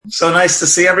So nice to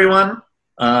see everyone.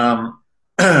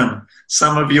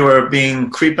 Some of you are being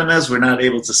creepiness. We're not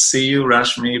able to see you.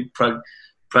 Rashmi,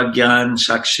 Pragyan,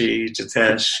 Shakshi,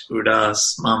 Jitesh,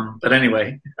 Urdas, Mum. But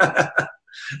anyway, at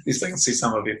least I can see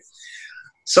some of you.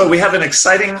 So we have an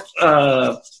exciting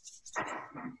part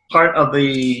of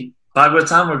the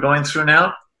Bhagavatam we're going through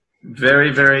now.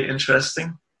 Very, very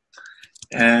interesting.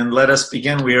 And let us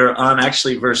begin. We are on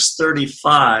actually verse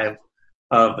 35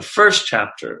 of the first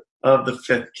chapter of the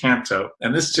 5th canto.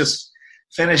 And this just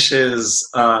finishes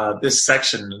this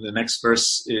section. The next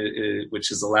verse, which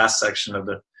is the last section of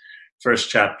the first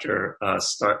chapter,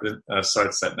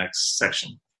 starts that next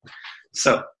section.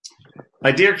 So,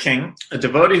 my dear king, a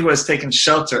devotee who has taken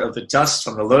shelter of the dust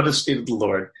from the lotus feet of the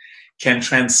Lord can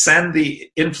transcend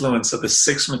the influence of the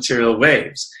 6 material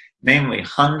waves, namely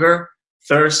hunger,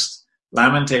 thirst,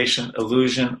 lamentation,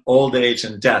 illusion, old age,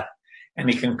 and death,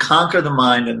 and he can conquer the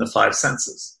mind and the 5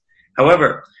 senses.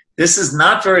 However, this is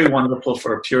not very wonderful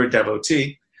for a pure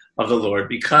devotee of the Lord,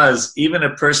 because even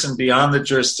a person beyond the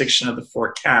jurisdiction of the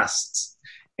 4 castes,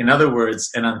 in other words,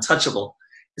 an untouchable,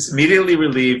 is immediately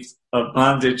relieved of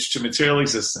bondage to material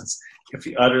existence if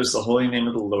he utters the holy name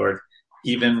of the Lord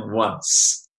even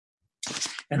once.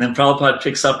 And then Prabhupada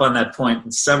picks up on that point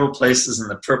in several places in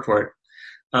the purport,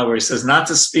 where he says, not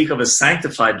to speak of a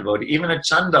sanctified devotee, even a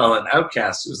chandal, an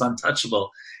outcast who is untouchable,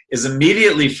 is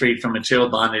immediately freed from material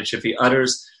bondage if he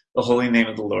utters the holy name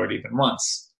of the Lord even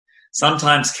once.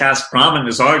 Sometimes caste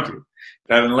brahmanas argue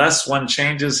that unless one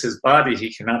changes his body,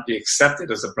 he cannot be accepted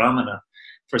as a brahmana,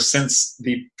 for since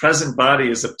the present body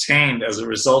is obtained as a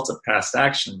result of past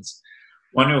actions,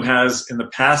 one who has in the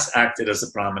past acted as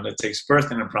a brahmana takes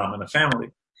birth in a brahmana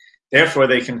family. Therefore,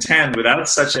 they contend without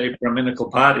such a brahminical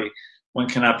body, one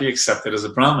cannot be accepted as a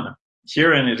brahmana.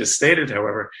 Herein it is stated,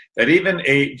 however, that even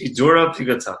a vidura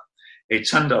pigata, a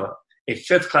chandala, a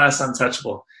 5th class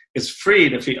untouchable, is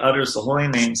freed if he utters the holy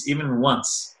names even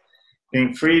once.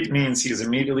 Being freed means he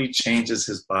immediately changes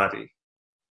his body.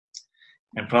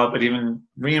 And Prabhupada even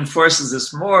reinforces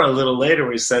this more a little later,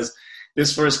 where he says,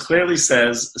 this verse clearly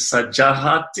says,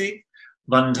 sajahati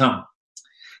bandham.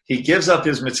 He gives up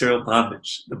his material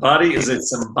bondage. The body is a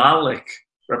symbolic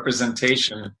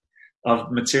representation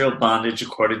of material bondage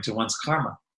according to one's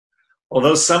karma.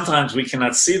 Although sometimes we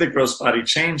cannot see the gross body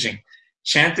changing,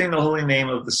 chanting the holy name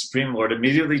of the Supreme Lord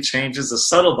immediately changes the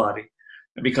subtle body.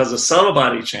 And because the subtle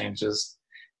body changes,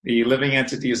 the living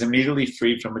entity is immediately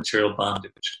freed from material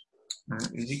bondage.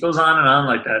 He goes on and on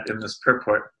like that in this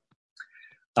purport.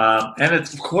 And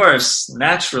it's, of course,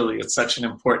 naturally, it's such an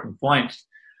important point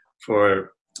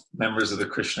for members of the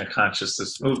Krishna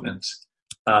consciousness movement.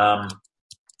 I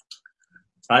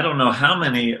don't know how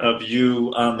many of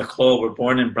you on the call were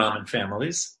born in Brahmin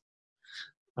families,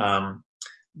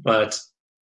 but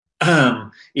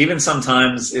even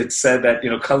sometimes it's said that,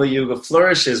 Kali Yuga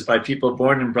flourishes by people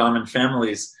born in Brahmin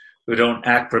families who don't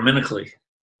act Brahminically.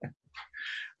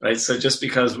 Right? So just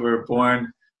because we're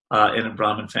born in a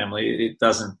Brahmin family, it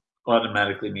doesn't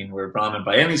automatically mean we're Brahmin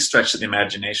by any stretch of the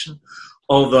imagination,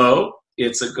 although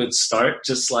it's a good start,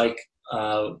 just like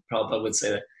Prabhupada would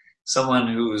say that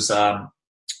someone who's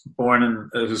born in,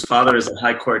 whose father is a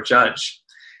high court judge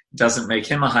doesn't make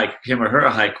him or her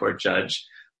a high court judge,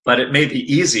 but it may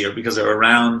be easier because they're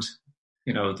around,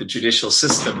 the judicial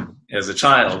system as a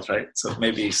child, right? So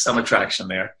maybe some attraction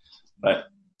there, but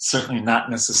certainly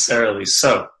not necessarily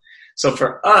so. So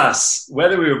for us,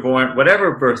 whether we were born,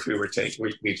 whatever birth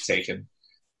we've taken,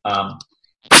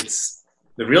 it's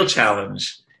the real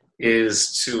challenge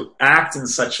is to act in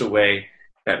such a way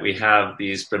that we have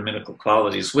these Brahminical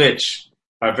qualities, which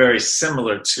are very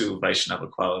similar to Vaishnava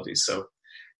qualities. So,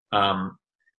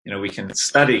 we can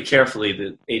study carefully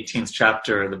the 18th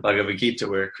chapter of the Bhagavad Gita,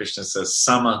 where Krishna says,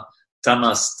 Sama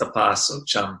tamas tapaso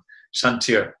cham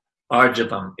shantir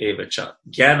arjavam evacha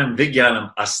jnanam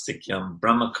vigyanam astikyam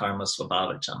brahma karma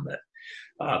svabhavacham. That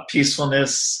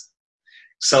peacefulness,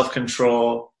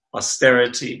 self-control,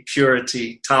 austerity,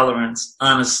 purity, tolerance,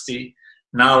 honesty,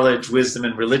 knowledge, wisdom,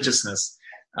 and religiousness.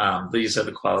 These are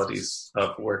the qualities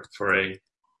of work for a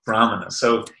brahmana.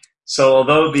 So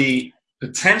although the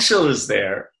potential is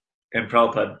there, and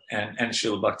Prabhupada and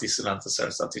Srila Bhaktisiddhanta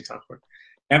Saraswati Thakur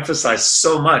emphasize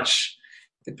so much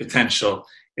the potential,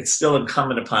 it's still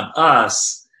incumbent upon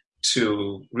us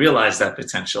to realize that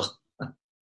potential.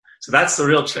 So that's the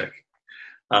real trick,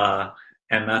 and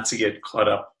not to get caught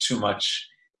up too much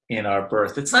in our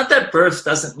birth. It's not that birth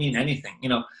doesn't mean anything.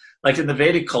 Like in the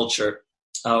Vedic culture,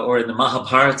 or in the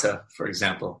Mahabharata, for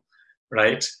example,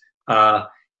 right?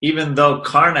 Even though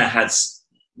Karna had,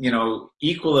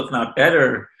 equal if not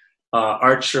better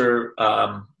archery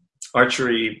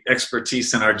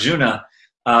expertise than Arjuna,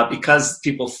 because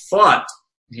people thought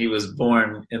he was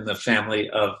born in the family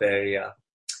of a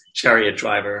chariot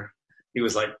driver, he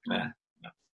was like, nah, no.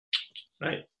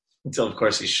 Right? Until, of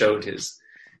course, he showed his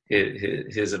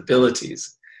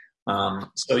abilities.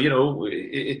 So,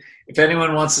 if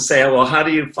anyone wants to say, well, how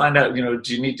do you find out,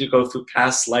 do you need to go through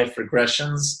past life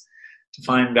regressions to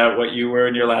find out what you were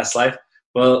in your last life?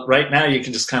 Well, right now you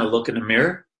can just kind of look in the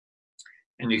mirror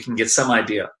and you can get some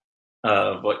idea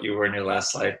of what you were in your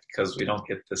last life, because we don't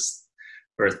get this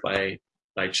birth by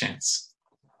chance.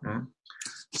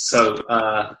 So,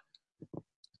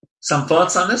 some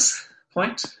thoughts on this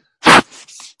point?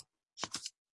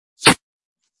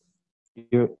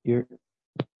 Your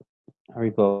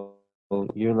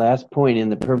last point in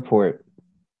the purport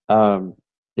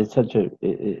is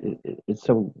it's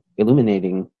so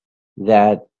illuminating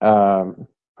that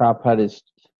Prabhupada is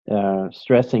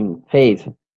stressing faith,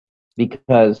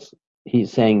 because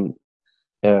he's saying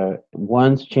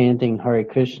once chanting Hare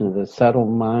Krishna, the subtle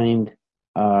mind,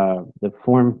 the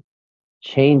form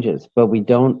changes, but we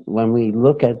don't. When we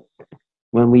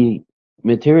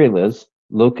materialists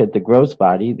look at the gross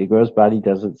body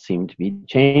doesn't seem to be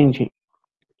changing,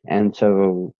 and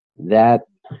so that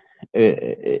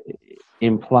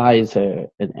implies an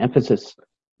emphasis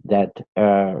that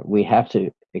we have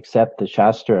to accept the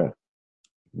Shastra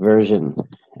version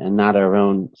and not our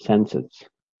own senses.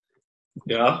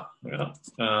 Yeah,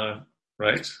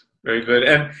 right. Very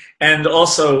good. And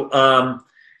also,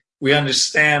 we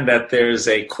understand that there's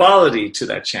a quality to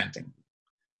that chanting,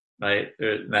 right?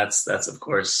 That's of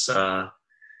course,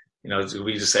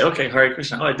 we just say, okay, Hare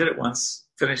Krishna. Oh, I did it once,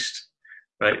 finished,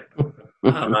 right?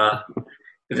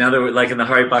 In other words, like in the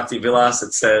Hari Bhakti Vilas,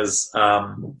 it says,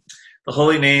 the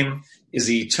holy name is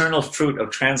the eternal fruit of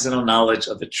transcendental knowledge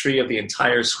of the tree of the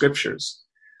entire scriptures.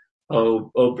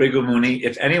 O Bhrigu Muni,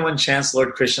 if anyone chants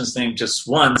Lord Krishna's name just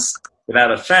once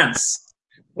without offense,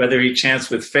 whether he chants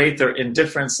with faith or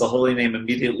indifference, the holy name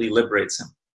immediately liberates him.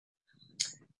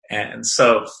 And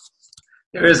so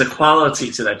there is a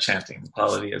quality to that chanting.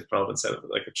 Quality, as Prabhupada said,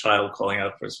 like a child calling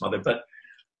out for his mother. But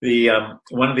the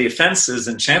one of the offenses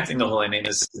in chanting the holy name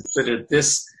is considered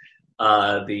this,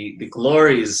 the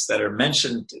glories that are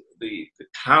mentioned, the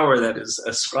power that is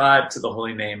ascribed to the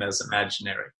holy name as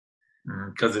imaginary.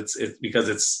 Because it's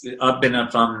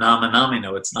abhinavam nama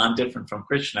namino, it's non-different from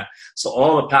Krishna. So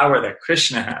all the power that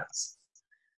Krishna has,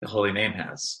 the holy name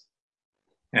has.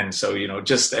 And so,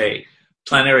 just a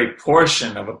plenary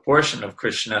portion of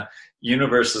Krishna,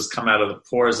 universes come out of the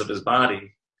pores of his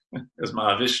body as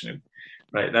Mahavishnu,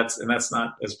 right? That's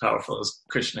not as powerful as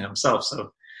Krishna himself.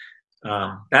 So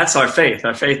that's our faith.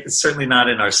 Our faith is certainly not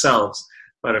in ourselves,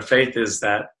 but our faith is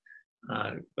that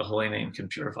the holy name can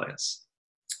purify us.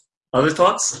 Other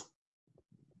thoughts?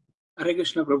 Hare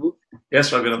Krishna, Prabhu. Yes,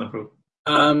 Raghunath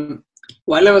Prabhu.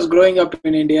 While I was growing up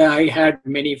in India, I had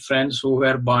many friends who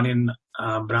were born in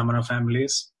Brahmana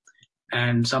families,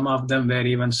 and some of them were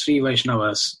even Sri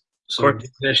Vaishnavas. So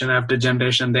generation after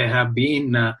generation, they have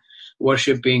been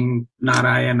worshipping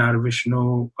Narayana or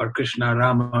Vishnu or Krishna,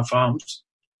 Rama forms.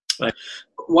 Right.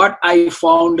 What I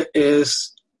found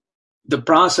is the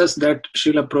process that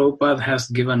Srila Prabhupada has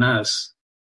given us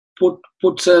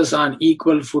puts us on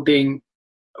equal footing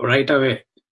right away.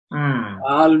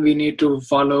 All we need to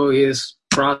follow is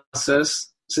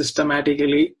process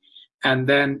systematically, and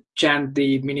then chant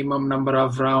the minimum number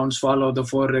of rounds, follow the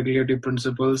 4 regulative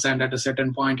principles, and at a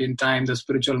certain point in time, the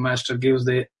spiritual master gives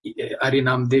the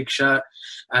Harinam Diksha,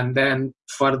 and then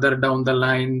further down the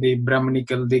line, the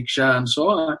Brahmanical Diksha, and so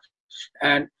on.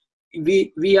 And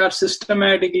we are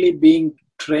systematically being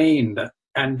trained,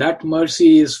 and that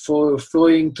mercy is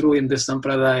flowing through in this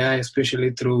Sampradaya,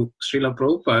 especially through Srila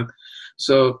Prabhupada.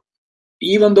 So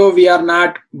even though we are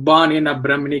not born in a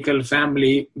Brahminical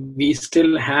family, we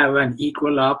still have an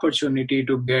equal opportunity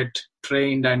to get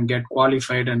trained and get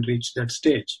qualified and reach that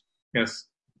stage. Yes.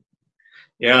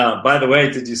 Yeah, by the way,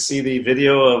 did you see the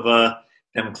video of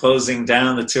them closing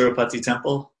down the Tirupati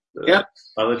temple? Yeah.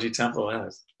 Balaji temple,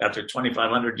 after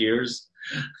 2,500 years.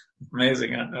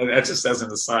 Amazing. That just as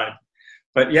an aside.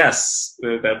 But yes,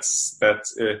 that's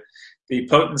the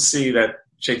potency that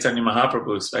Chaitanya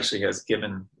Mahaprabhu especially has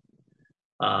given,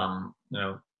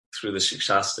 through the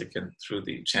Shikshastik and through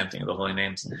the chanting of the holy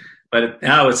names. But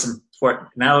now it's important.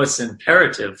 Now it's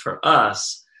imperative for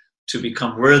us to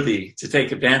become worthy to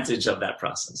take advantage of that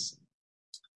process.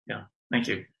 Yeah, thank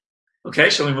you. Okay,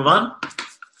 shall we move on?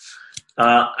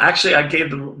 Actually, I gave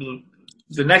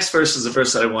the next verse is the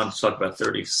verse that I wanted to talk about,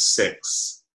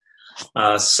 36.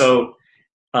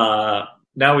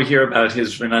 Now we hear about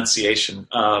his renunciation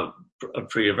of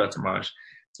Priyavrata Maharaj.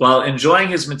 While enjoying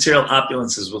his material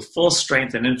opulences with full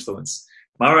strength and influence,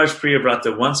 Maharaj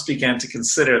Priyavrata once began to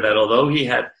consider that although he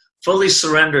had fully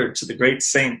surrendered to the great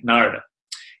saint Narada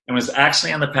and was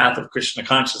actually on the path of Krishna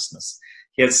consciousness,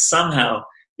 he had somehow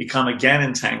become again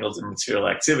entangled in material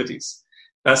activities.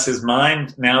 Thus his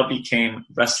mind now became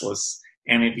restless,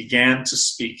 and he began to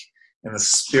speak in the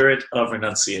spirit of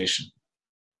renunciation.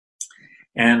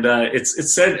 And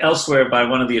it's said elsewhere by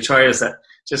one of the acharyas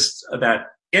that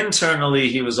internally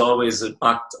he was always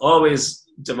always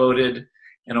devoted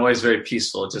and always very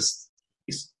peaceful.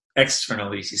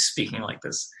 Externally he's speaking like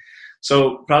this.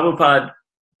 So Prabhupada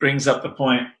brings up the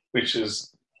point, which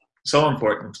is so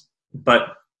important, but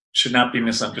should not be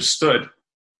misunderstood,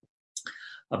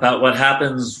 about what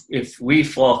happens if we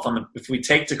if we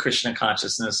take to Krishna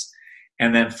consciousness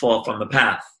and then fall from the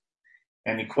path.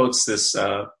 And he quotes this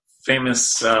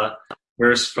famous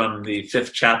verse from the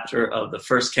 5th chapter of the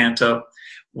 1st canto.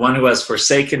 One who has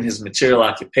forsaken his material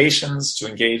occupations to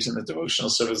engage in the devotional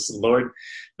service of the Lord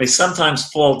may sometimes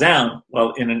fall down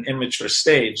while in an immature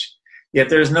stage, yet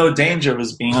there is no danger of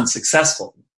his being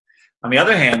unsuccessful. On the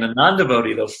other hand, a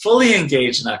non-devotee, though fully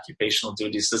engaged in occupational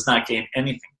duties, does not gain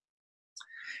anything.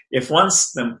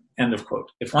 End of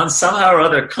quote. If one somehow or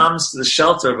other comes to the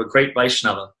shelter of a great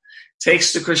Vaishnava,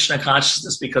 takes to Krishna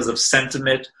consciousness because of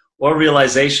sentiment or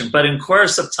realization, but in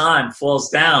course of time falls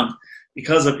down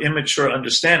because of immature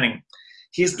understanding,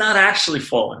 he's not actually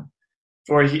fallen,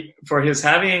 for his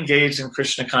having engaged in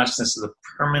Krishna consciousness is a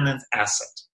permanent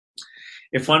asset.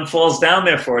 If one falls down,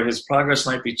 therefore, his progress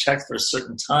might be checked for a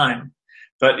certain time,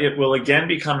 but it will again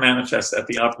become manifest at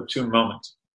the opportune moment.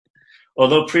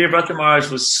 Although Priyavrata Maharaj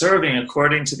was serving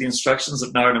according to the instructions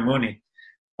of Narada Muni,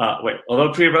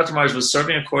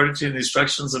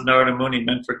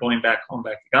 meant for going back home,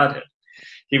 back to Godhead,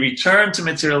 he returned to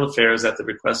material affairs at the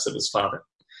request of his father.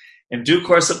 In due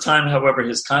course of time, however,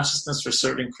 his consciousness for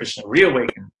serving Krishna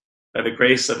reawakened by the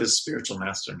grace of his spiritual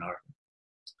master Narada.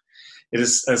 It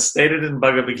is as stated in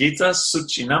Bhagavad Gita,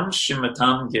 Suchinam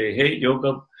Shimatam Gehe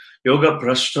Yoga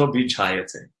Brashto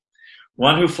Bijayate.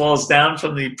 One who falls down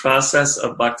from the process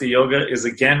of bhakti yoga is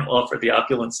again offered the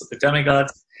opulence of the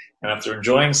demigods, and after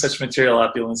enjoying such material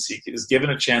opulence, he is given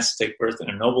a chance to take birth in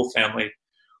a noble family,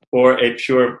 or a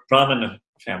pure Brahmana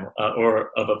family,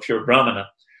 or of a pure Brahmana,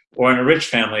 or in a rich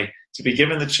family, to be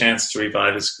given the chance to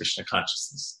revive his Krishna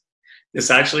consciousness.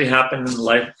 This actually happened in the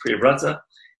life of Priyavrata,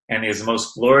 and he is the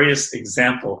most glorious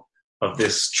example of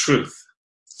this truth.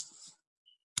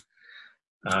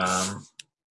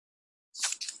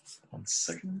 One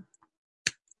second.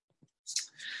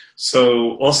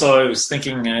 So, also, I was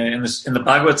thinking in the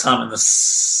Bhagavatam, in the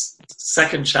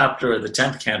 2nd chapter of the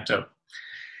 10th canto,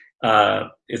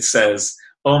 it says,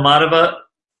 O Madhava,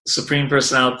 Supreme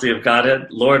Personality of Godhead,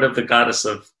 Lord of the Goddess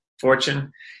of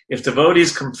Fortune, if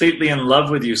devotees completely in love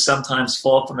with you sometimes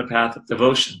fall from the path of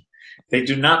devotion, they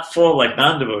do not fall like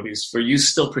non-devotees, for you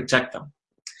still protect them.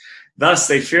 Thus,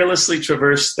 they fearlessly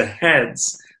traverse the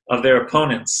heads of their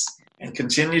opponents and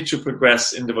continue to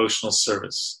progress in devotional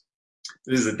service.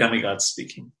 This is the demigod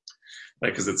speaking,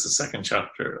 right? Because it's the 2nd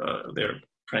chapter. They're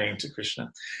praying to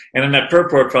Krishna. And in that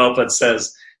purport, Prabhupada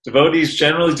says, devotees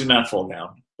generally do not fall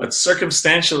down, but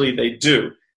circumstantially they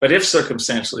do. But if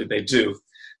circumstantially they do,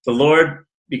 the Lord,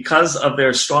 because of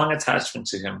their strong attachment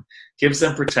to him, gives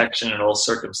them protection in all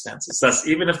circumstances. Thus,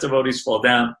 even if devotees fall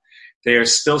down, they are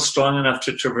still strong enough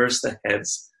to traverse the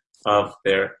heads of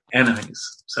their enemies.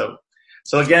 So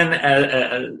again,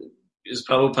 as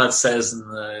Prabhupada says in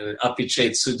the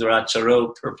Apichet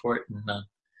Sudaracharo purport in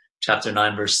chapter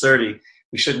 9, verse 30,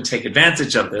 we shouldn't take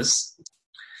advantage of this.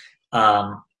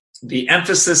 The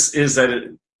emphasis is that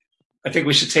I think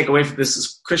we should take away from this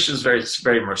is Krishna is very,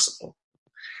 very merciful.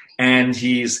 And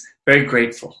he's very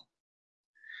grateful.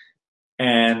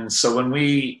 And so when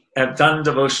we have done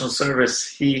devotional service,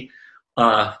 he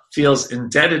feels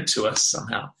indebted to us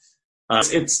somehow.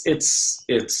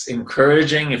 It's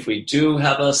encouraging if we do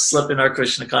have a slip in our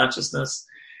Krishna consciousness.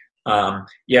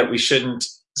 Yet we shouldn't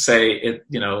say it,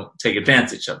 take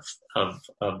advantage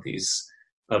of these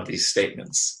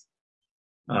statements.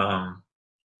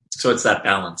 So it's that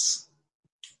balance.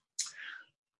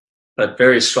 But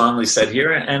very strongly said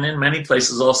here, and in many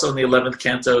places also in the 11th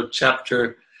canto,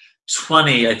 chapter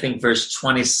 20, I think verse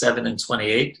 27 and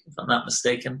 28, if I'm not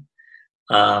mistaken.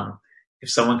 If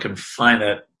someone can find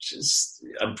that,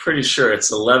 I'm pretty sure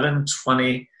it's 11,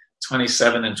 20,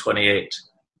 27, and 28.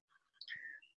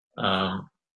 And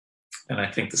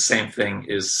I think the same thing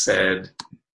is said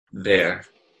there.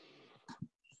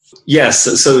 Yes,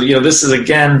 so this is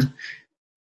again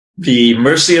the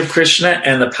mercy of Krishna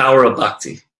and the power of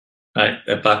bhakti. Right,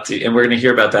 that bhakti, and we're going to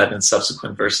hear about that in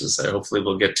subsequent verses that hopefully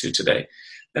we'll get to today.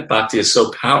 That bhakti is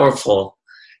so powerful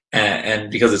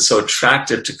and because it's so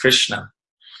attractive to Krishna,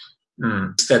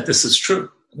 that this is true,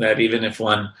 that even if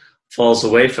one falls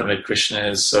away from it, Krishna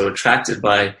is so attracted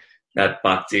by that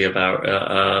bhakti of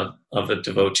a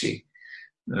devotee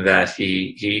that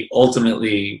he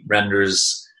ultimately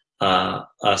renders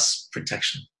us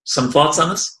protection. Some thoughts on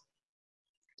this?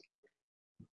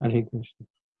 Hare Krishna.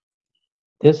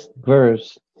 This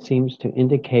verse seems to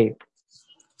indicate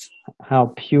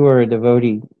how pure a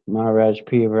devotee Maharaj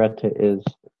Priyavrata is,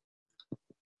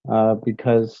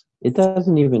 because it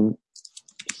doesn't even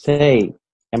say,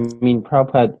 I mean,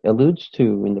 Prabhupada alludes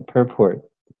to in the purport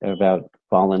about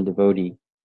fallen devotee,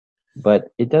 but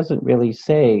it doesn't really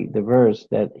say the verse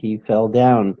that he fell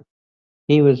down.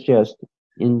 He was just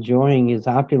enjoying his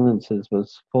opulences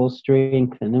with full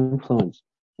strength and influence,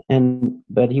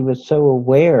 but he was so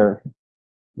aware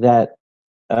that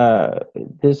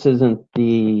this isn't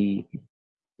the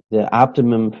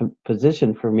optimum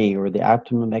position for me, or the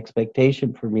optimum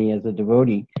expectation for me as a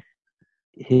devotee.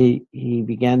 He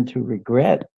began to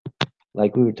regret,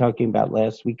 like we were talking about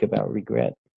last week about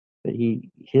regret. But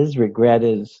his regret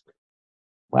is,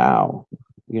 wow,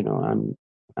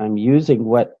 I'm using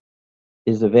what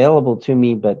is available to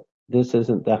me, but this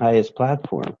isn't the highest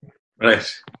platform.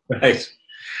 Right.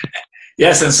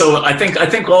 Yes, and so I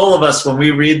think all of us, when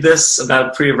we read this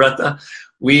about Priyavrata,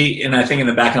 and I think in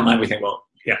the back of our mind we think, well,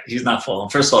 yeah, he's not fallen.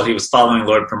 First of all, he was following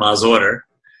Lord Brahma's order.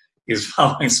 He was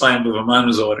following Swayambhuva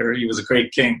Manu's order. He was a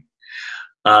great king.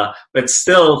 But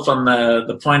still, from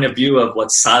the point of view of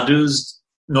what sadhus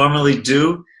normally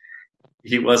do,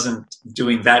 he wasn't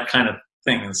doing that kind of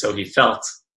thing, and so he felt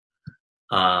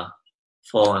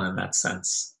fallen in that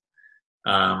sense.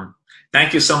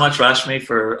 Thank you so much, Rashmi,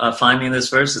 for finding this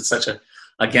verse. It's such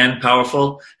again,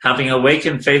 powerful. Having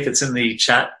awakened faith, it's in the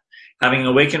chat. Having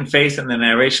awakened faith in the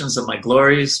narrations of my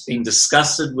glories, being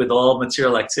disgusted with all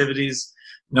material activities,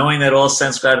 knowing that all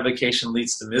sense gratification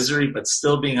leads to misery, but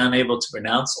still being unable to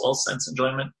renounce all sense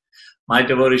enjoyment, my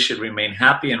devotee should remain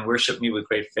happy and worship me with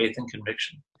great faith and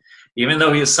conviction. Even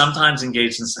though he is sometimes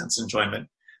engaged in sense enjoyment,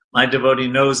 my devotee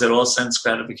knows that all sense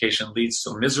gratification leads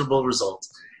to a miserable result,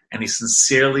 and he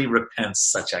sincerely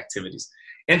repents such activities.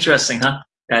 Interesting, huh?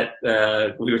 That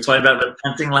we were talking about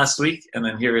repenting last week, and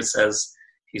then here it says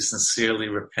he sincerely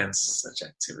repents such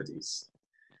activities.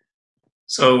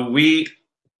 So we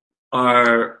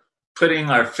are putting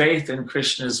our faith in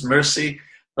Krishna's mercy,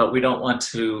 but we don't want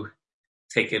to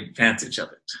take advantage of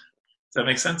it. Does that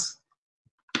make sense?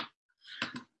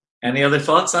 Any other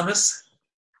thoughts on this?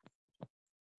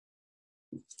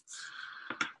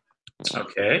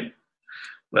 Okay.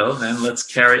 Well, then let's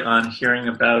carry on hearing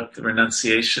about the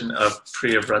renunciation of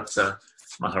Priyavrata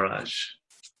Maharaj.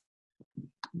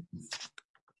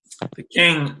 The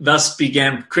king thus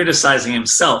began criticizing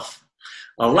himself.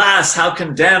 Alas, how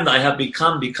condemned I have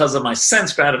become because of my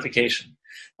sense gratification.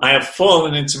 I have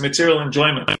fallen into material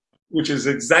enjoyment, which is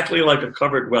exactly like a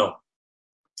covered well.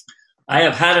 I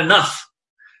have had enough.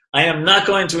 I am not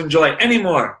going to enjoy any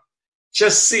more.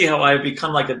 Just see how I have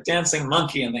become like a dancing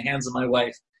monkey in the hands of my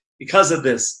wife. Because of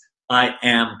this, I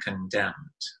am condemned.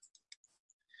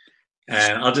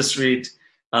 And I'll just read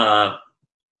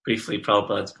briefly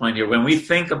Prabhupada's point here. When we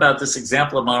think about this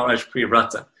example of Maharaj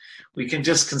Priyavrata, we can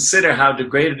just consider how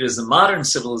degraded is the modern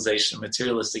civilization of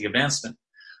materialistic advancement.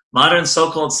 Modern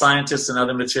so-called scientists and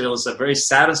other materialists are very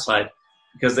satisfied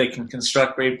because they can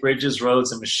construct great bridges,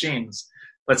 roads, and machines.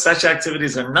 But such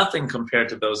activities are nothing compared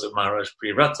to those of Maharaj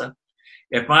Priyavrata.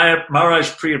 If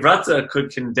Maharaj Priyavrata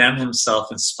could condemn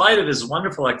himself in spite of his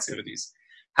wonderful activities,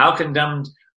 how condemned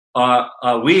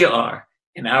we are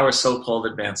in our so-called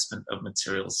advancement of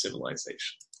material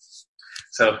civilization.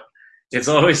 So it's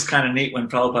always kind of neat when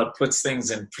Prabhupada puts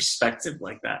things in perspective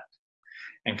like that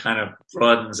and kind of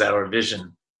broadens our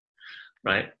vision,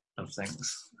 right, of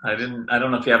things. I don't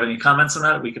know if you have any comments on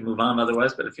that. We can move on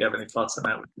otherwise, but if you have any thoughts on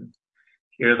that, we can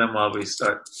hear them while we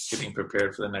start getting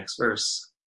prepared for the next verse.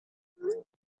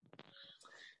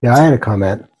 Yeah, I had a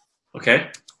comment. Okay.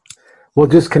 Well,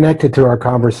 just connected to our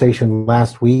conversation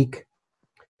last week,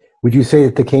 would you say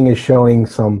that the king is showing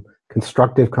some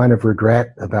constructive kind of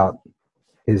regret about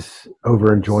his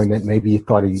over-enjoyment? Maybe he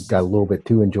thought he got a little bit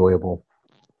too enjoyable.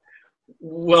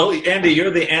 Well, Andy,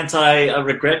 you're the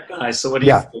anti-regret guy, so what do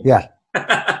you think? Yeah.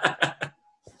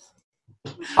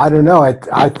 I don't know.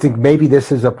 I think maybe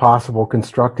this is a possible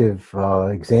constructive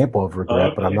example of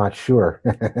regret, but I'm not sure.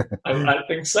 I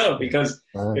think so, because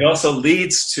it also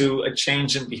leads to a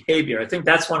change in behavior. I think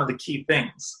that's one of the key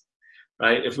things,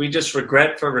 right? If we just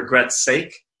regret for regret's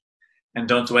sake and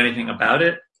don't do anything about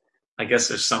it, I guess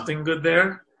there's something good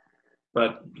there.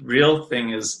 But real thing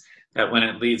is that when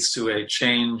it leads to a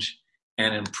change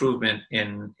and improvement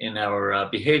in our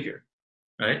behavior,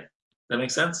 right? That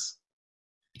makes sense?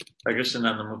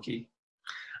 Krishnanandamukhi.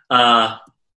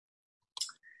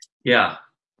 Yeah,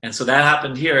 and so that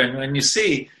happened here, and when you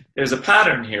see, there's a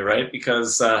pattern here, right?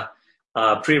 Because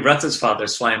Priyavrata's father,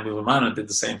 Swayambhuva Manu, did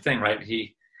the same thing, right?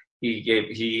 He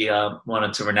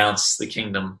wanted to renounce the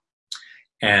kingdom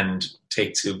and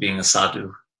take to being a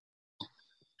sadhu,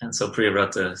 and so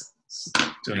Priyavrata is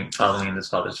following in his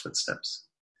father's footsteps.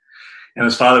 And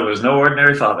his father was no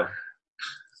ordinary father.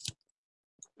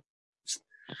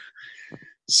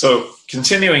 So,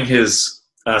 continuing his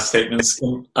statements,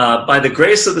 by the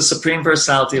grace of the Supreme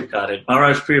Personality of Godhead,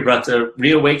 Maharaj Priyavrata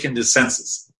reawakened his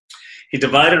senses. He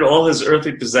divided all his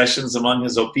earthly possessions among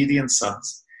his obedient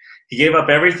sons. He gave up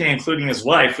everything, including his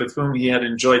wife, with whom he had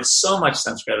enjoyed so much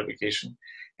sense gratification,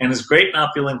 and his great and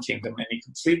opulent kingdom, and he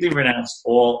completely renounced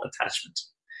all attachment.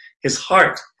 His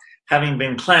heart, having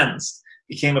been cleansed,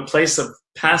 became a place of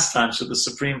pastime to the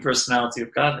Supreme Personality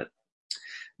of Godhead.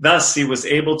 Thus, he was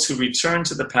able to return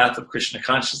to the path of Krishna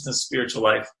consciousness, spiritual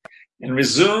life, and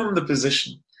resume the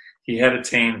position he had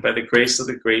attained by the grace of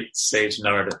the great sage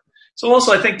Narada. So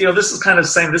also, I think, this is kind of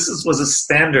saying this was a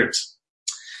standard.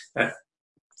 That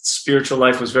spiritual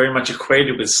life was very much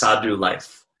equated with sadhu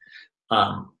life,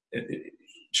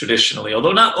 traditionally,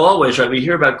 although not always, right? We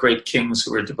hear about great kings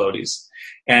who were devotees.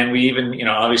 And we even,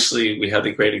 obviously we have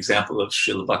the great example of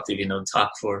Srila Bhaktivinoda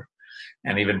Thakur,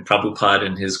 and even Prabhupada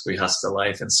in his Grihastha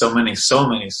life, and so many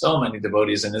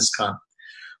devotees in ISKCON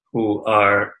who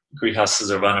are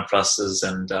Grihasthas or Vanaprasthas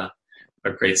and are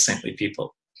great saintly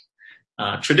people.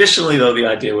 Traditionally, though, the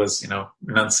idea was,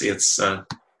 renunciates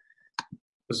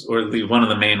was one of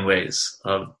the main ways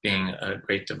of being a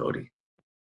great devotee.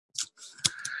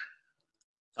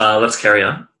 Let's carry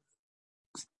on.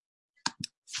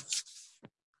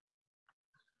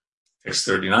 Text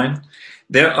 39.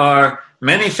 There are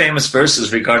many famous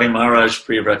verses regarding Maharaj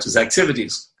Priyavrata's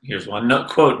activities. Here's one.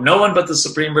 Quote, no one but the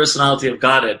Supreme Personality of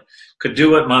Godhead could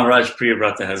do what Maharaj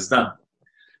Priyavrata has done.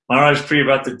 Maharaj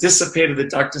Priyavrata dissipated the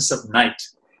darkness of night,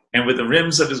 and with the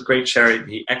rims of his great chariot,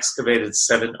 he excavated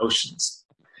 7 oceans.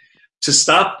 To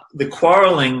stop the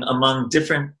quarreling among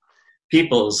different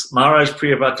peoples, Maharaj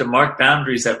Priyavrata marked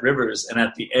boundaries at rivers and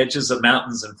at the edges of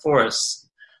mountains and forests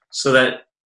so that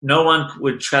no one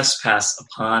would trespass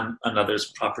upon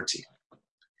another's property.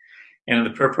 And in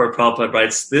the purport, Prabhupada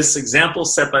writes, this example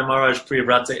set by Maharaj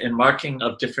Priyavrata in marking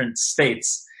of different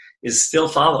states is still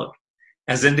followed.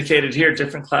 As indicated here,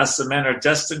 different classes of men are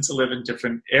destined to live in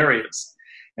different areas,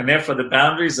 and therefore the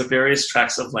boundaries of various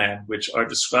tracts of land, which are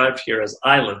described here as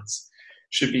islands,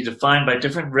 should be defined by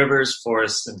different rivers,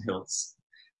 forests, and hills.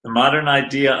 The modern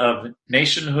idea of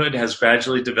nationhood has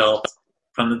gradually developed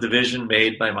from the division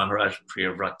made by Maharaj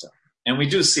Priyavrata. And we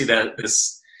do see that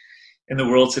this in the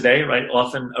world today, right?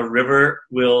 Often a river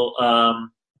will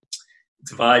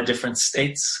divide different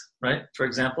states, right? For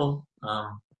example,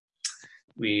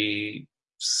 we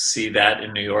see that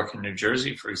in New York and New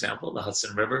Jersey, for example, the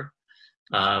Hudson River.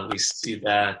 We see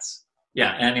that,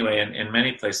 anyway, in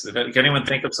many places. Can anyone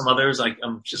think of some others?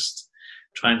 I'm just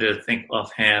trying to think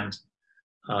offhand.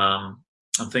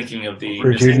 I'm thinking of the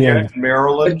Virginia,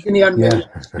 Maryland. Virginia,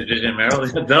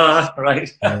 Maryland. Duh, right.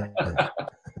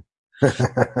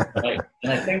 Right.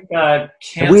 And I think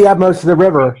Kansas. We have most of the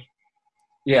river.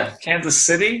 Yeah, Kansas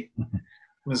City,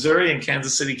 Missouri, and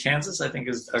Kansas City, Kansas, I think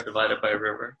are divided by a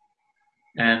river,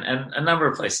 and a number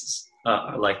of places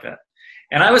are like that.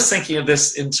 And I was thinking of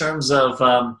this in terms of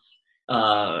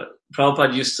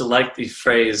Prabhupada used to like the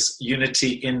phrase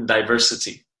 "unity in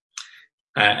diversity."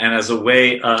 And as a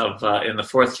way of, in the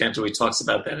 4th canto, he talks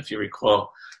about that, if you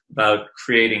recall, about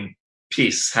creating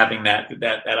peace, having that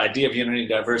idea of unity and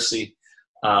diversity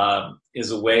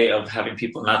is a way of having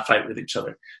people not fight with each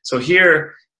other. So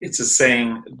here it's a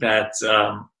saying that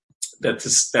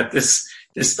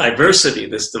this diversity,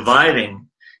 this dividing,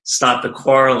 stopped the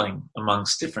quarreling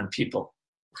amongst different people.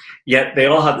 Yet they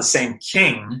all had the same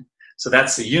king, so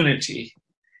that's the unity,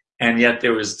 and yet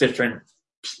there was different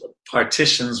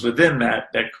partitions within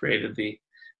that created the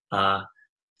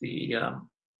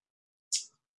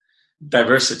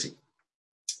diversity.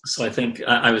 So I think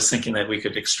I was thinking that we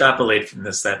could extrapolate from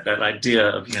this that idea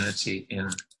of unity in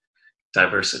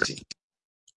diversity.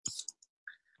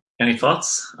 Any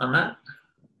thoughts on that?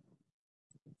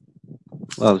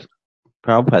 Well,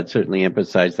 Prabhupada certainly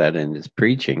emphasized that in his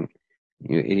preaching.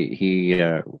 He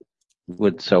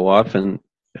would so often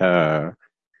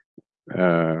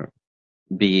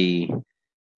be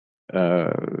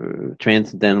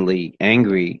transcendently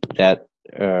angry that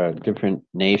different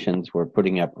nations were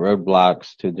putting up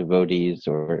roadblocks to devotees,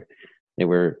 or they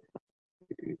were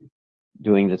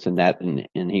doing this and that, and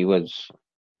he was,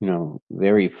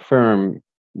 very firm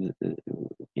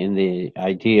in the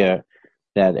idea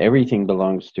that everything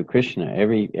belongs to Krishna.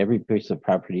 Every piece of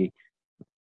property,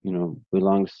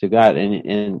 belongs to God,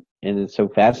 and it's so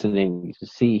fascinating to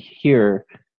see here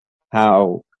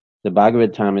how the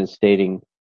Bhagavatam is stating,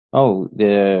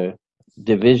 the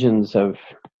divisions of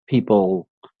people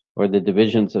or the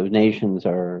divisions of nations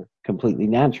are completely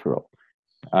natural.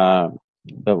 And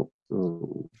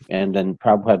then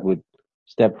Prabhupada would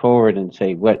step forward and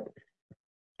say, what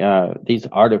these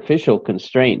artificial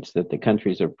constraints that the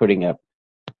countries are putting up,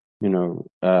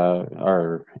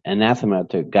 are anathema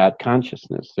to God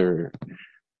consciousness. They're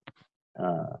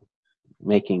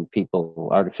making people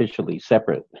artificially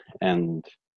separate and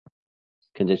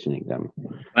conditioning them.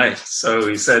 Right. So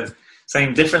he said,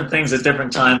 saying different things at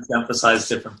different times to emphasize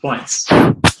different points.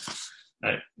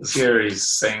 Right. This here he's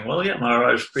saying, well, yeah,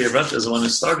 Maharaj Priyavrata is the one who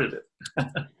started it.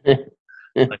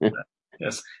 Like that.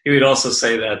 Yes. He would also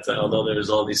say that although there's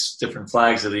all these different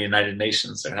flags of the United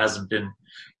Nations, there hasn't been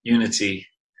unity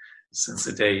since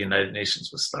the day United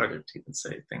Nations was started. He would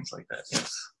say things like that.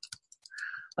 Yes.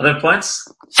 Other points?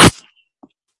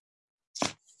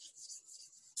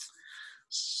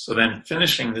 So then,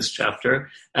 finishing this chapter,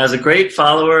 as a great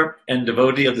follower and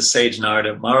devotee of the sage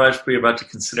Narada, Maharaj Priyavrata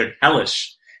considered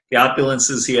hellish the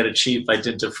opulences he had achieved by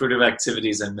dint of fruitive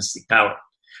activities and mystic power,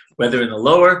 whether in the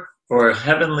lower or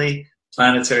heavenly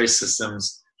planetary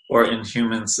systems or in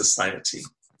human society.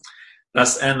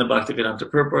 Thus end the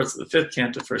Bhaktivedanta purports of the 5th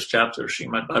canto, 1st chapter of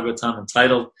Srimad Bhagavatam,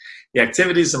 entitled The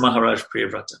Activities of Maharaj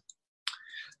Priyavrata.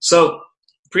 So,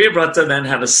 Priyavrata then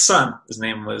had a son. His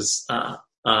name was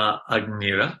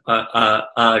Agnidra,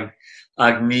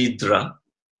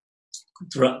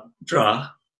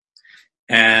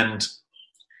 and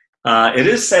it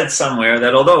is said somewhere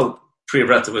that although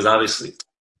Priyavrata was obviously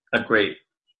a great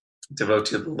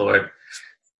devotee of the Lord,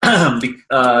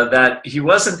 that he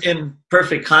wasn't in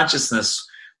perfect consciousness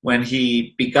when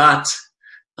he begot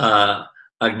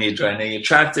Agnidra, and he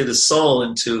attracted his soul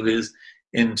into his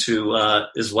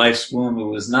wife's womb, who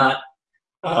was not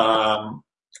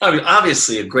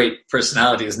obviously a great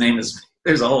personality. His name is,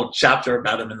 there's a whole chapter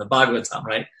about him in the Bhagavatam,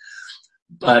 right?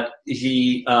 But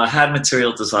he had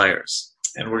material desires,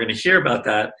 and we're going to hear about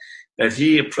that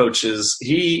he approaches,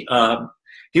 he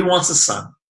wants a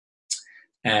son,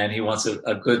 and he wants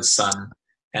a good son,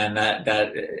 and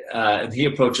and he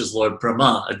approaches Lord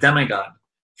Brahma, a demigod,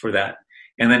 for that.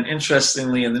 And then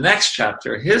interestingly, in the next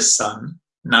chapter, his son,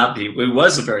 Nabi, who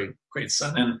was a very great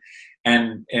son,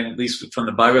 and at least from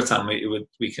the Bhagavatam,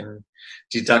 we can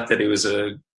deduct that he was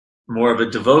more of a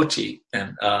devotee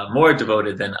and more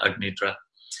devoted than Agnidra.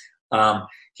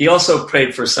 He also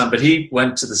prayed for a son, but he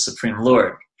went to the Supreme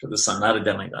Lord for the son, not a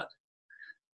demigod.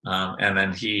 And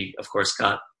then he, of course,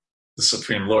 got the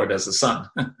Supreme Lord as a son.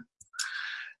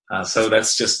 So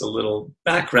that's just a little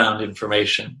background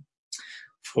information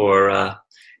for.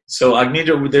 So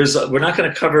Agnidra, we're not going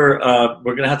to cover.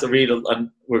 We're going to have to read.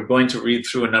 We're going to read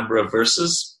through a number of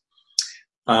verses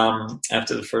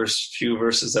after the first few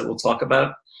verses that we'll talk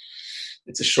about.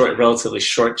 It's a relatively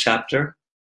short chapter,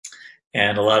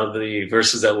 and a lot of the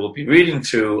verses that we'll be reading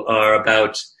through are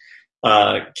about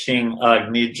King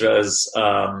Agnidra's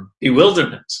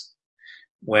bewilderment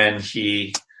when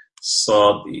he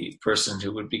saw the person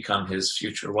who would become his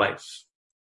future wife.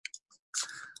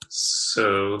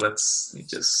 So let's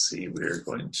just see. We're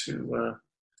going to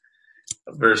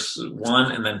verse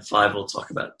 1 and then 5 we'll talk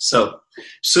about. So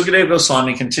Sukadeva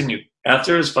Goswami continued.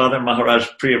 After his father Maharaj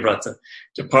Priyavrata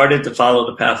departed to follow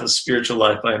the path of spiritual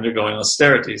life by undergoing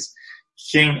austerities,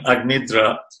 King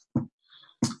Agnidra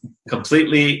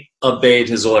completely obeyed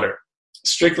his order,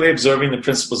 strictly observing the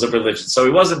principles of religion. So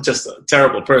he wasn't just a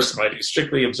terrible person, right? He was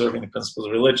strictly observing the principles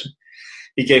of religion.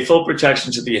 He gave full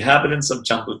protection to the inhabitants of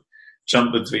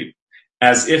Jambudvip,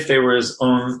 as if they were his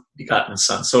own begotten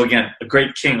son. So again, a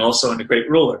great king also and a great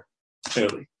ruler,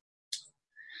 clearly.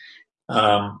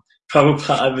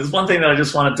 Prabhupada, there's one thing that I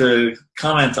just wanted to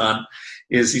comment on,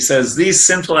 is he says these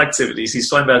sinful activities, he's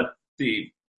talking about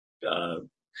the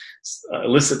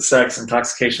illicit sex,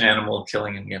 intoxication, animal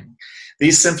killing, and gambling.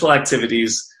 These sinful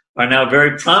activities are now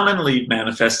very prominently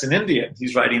manifest in India.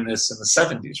 He's writing this in the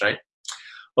 70s, right?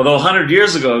 Although 100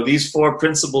 years ago, these 4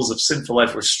 principles of sinful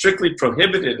life were strictly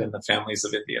prohibited in the families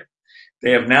of India,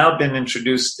 they have now been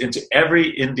introduced into every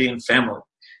Indian family.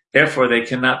 Therefore, they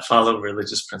cannot follow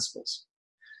religious principles.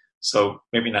 So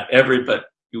maybe not every, but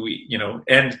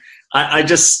and I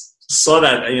just saw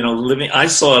that, I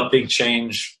saw a big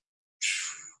change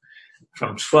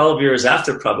from 12 years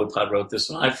after Prabhupada wrote this.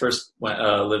 When I first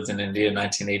lived in India in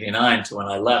 1989 to when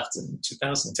I left in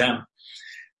 2010,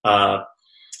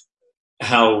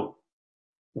 how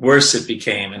worse it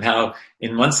became, and how,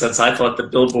 in one sense, I thought the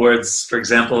billboards, for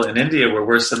example, in India were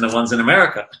worse than the ones in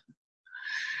America.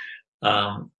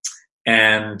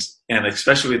 And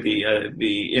especially with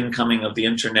the incoming of the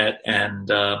internet and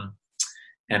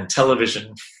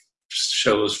television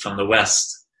shows from the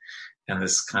West, and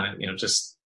this kind of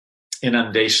just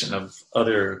inundation of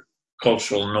other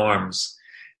cultural norms,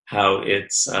 how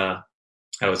it's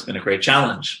been a great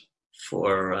challenge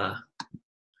for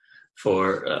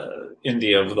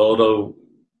India. Although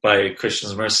by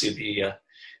Krishna's mercy,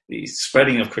 the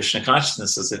spreading of Krishna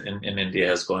consciousness in India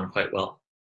has gone quite well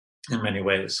in many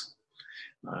ways,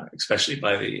 especially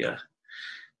by the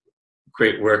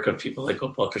great work of people like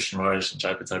Gopal Krishna Maharaj and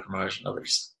Jayapataka Maharaj and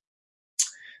others.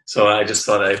 So I just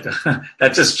thought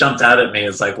that just jumped out at me.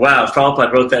 It's like, wow,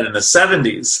 Prabhupada wrote that in the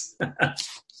 70s.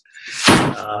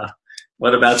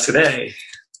 What about today?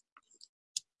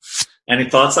 Any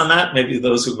thoughts on that? Maybe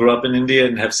those who grew up in India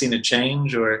and have seen it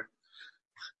change, or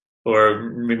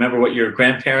remember what your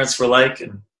grandparents were like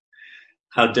and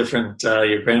how different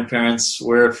your grandparents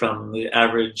were from the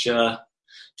average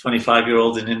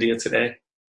 25-year-old in India today?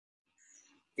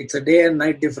 It's a day and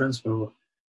night difference, Prabhu.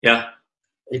 Yeah.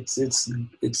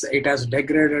 It has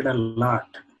degraded a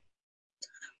lot.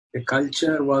 The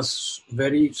culture was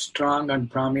very strong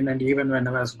and prominent even when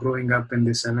I was growing up in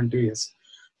the 70s.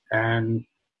 And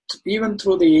even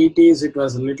through the 80s, it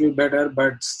was a little better,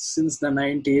 but since the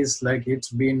 90s, like, it's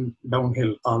been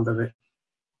downhill all the way.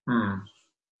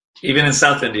 Even in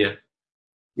South India?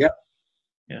 Yeah.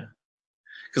 Yeah.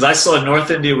 Because I saw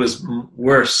North India was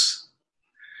worse,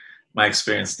 my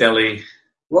experience. Delhi.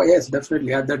 Well, yes,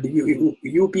 definitely. At that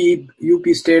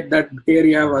UP state, that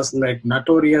area was like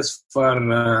notorious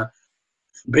for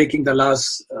breaking the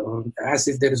laws as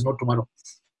if there is no tomorrow.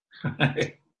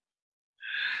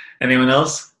 Anyone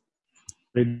else?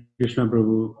 Krishna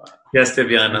Prabhu. Yes,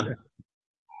 Divyana.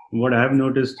 What I've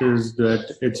noticed is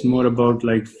that it's more about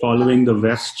like following the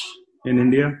West in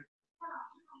India.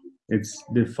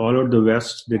 They followed the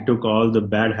West. They took all the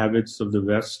bad habits of the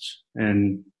West,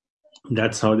 and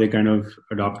that's how they kind of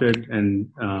adopted. And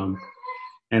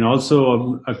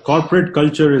also a corporate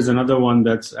culture is another one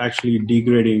that's actually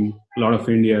degrading a lot of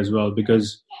India as well.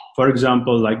 Because, for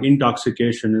example, like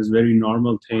intoxication is a very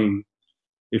normal thing.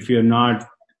 If you're not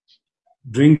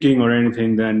drinking or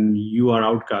anything, then you are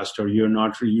outcast, or you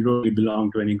don't really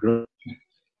belong to any group.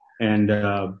 And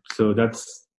so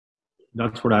that's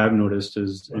what I've noticed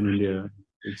is in India.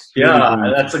 It's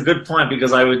really that's a good point,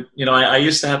 because I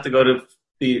used to have to go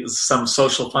to some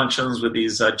social functions with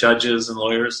these judges and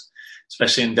lawyers,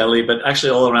 especially in Delhi, but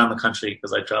actually all around the country,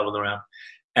 because I traveled around.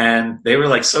 And they were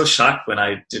like so shocked when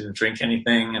I didn't drink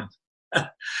anything.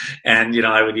 And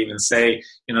I would even say,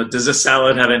 does this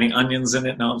salad have any onions in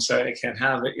it? No, I'm sorry, I can't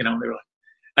have it. They were like,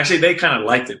 actually, they kind of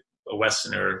liked it, a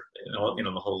Westerner,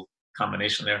 the whole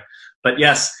combination there. But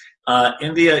yes,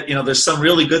 India, there's some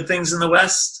really good things in the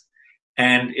West,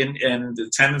 and the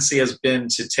tendency has been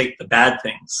to take the bad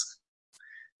things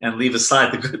and leave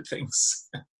aside the good things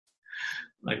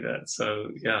like that. So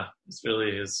yeah, it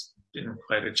really has been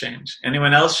quite a change.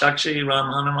 Anyone else? Shakshi,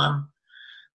 Ram, Hanuman,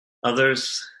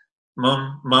 others?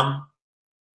 Mum?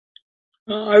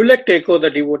 I would like to echo the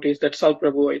devotees. That's all,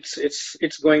 Prabhu.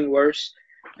 It's going worse.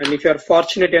 And if you are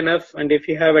fortunate enough, and if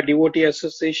you have a devotee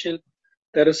association,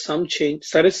 there is some change.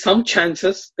 There is some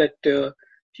chances that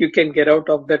you can get out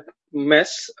of that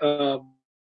mess. But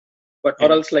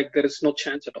or else, like, there is no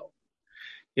chance at all.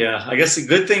 Yeah, I guess the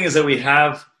good thing is that we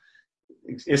have,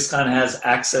 ISKCON has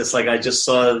access. Like, I just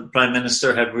saw the Prime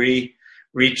Minister had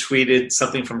retweeted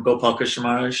something from Gopal Krishna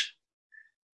Maharaj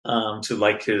to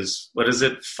like his,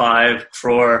 5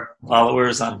 crore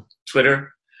followers on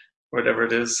Twitter, or whatever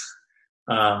it is.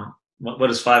 What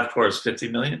is 5 crores? 50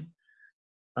 million?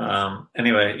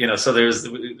 Anyway, so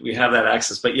we have that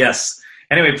access. But yes,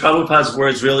 anyway, Prabhupada's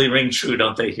words really ring true,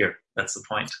 don't they, here? That's the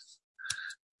point.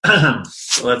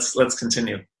 So let's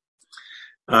continue.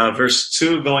 Verse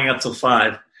 2 going up to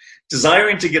 5.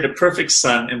 Desiring to get a perfect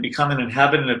son and become an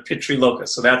inhabitant of Pitri Loka.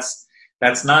 So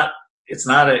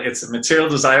it's a material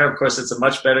desire. Of course, it's a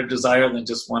much better desire than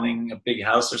just wanting a big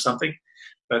house or something.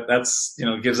 But that's,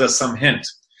 gives us some hint.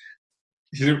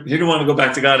 He didn't want to go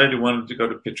back to Godhead. He wanted to go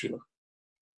to Pitri Loka.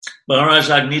 Maharaj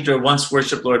Agnidra once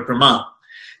worshipped Lord Brahma,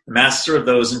 the master of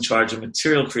those in charge of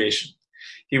material creation.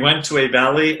 He went to a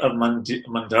valley of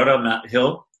Mandara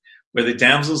Hill, where the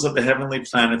damsels of the heavenly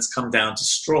planets come down to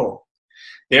stroll.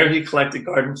 There he collected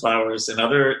garden flowers and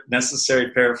other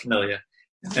necessary paraphernalia,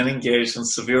 and then engaged in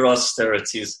severe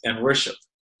austerities and worship.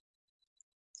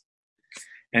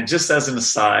 And just as an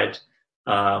aside,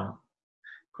 of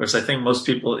course, I think most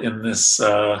people in this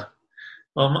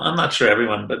Well, I'm not sure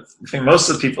everyone, but I think most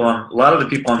of the people a lot of the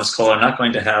people on this call are not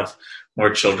going to have more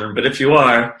children. But if you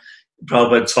are,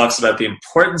 Prabhupada talks about the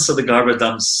importance of the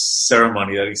Garbhodam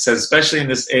ceremony. That he says, especially in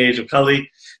this age of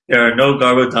Kali, there are no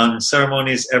Garbhodam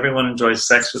ceremonies. Everyone enjoys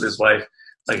sex with his wife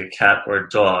like a cat or a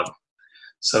dog.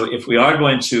 So if we are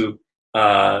going to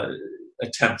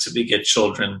attempt to beget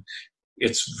children,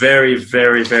 it's very,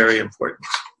 very, very important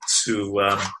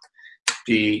to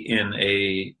be in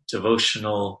a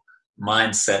devotional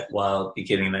mindset while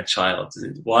begetting that child.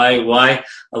 Why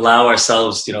allow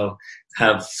ourselves,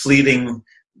 have fleeting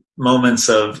moments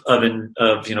of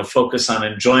focus on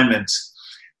enjoyment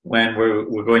when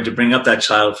we're going to bring up that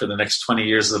child for the next 20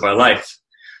 years of our life?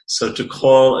 So to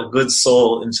call a good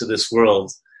soul into this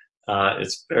world,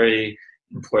 it's very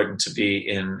important to be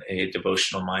in a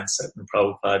devotional mindset. And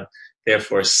Prabhupada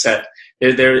therefore set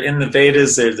there in the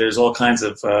Vedas. There's all kinds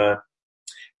of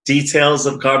details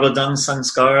of Garbhodam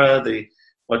Sanskara,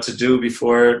 what to do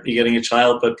before begetting a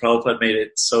child, but Prabhupada made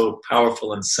it so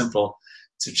powerful and simple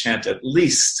to chant at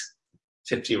least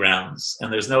 50 rounds.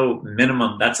 And there's no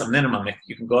minimum. That's a minimum.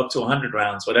 You can go up to 100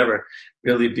 rounds, whatever.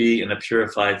 Really be in a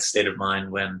purified state of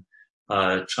mind when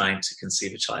trying to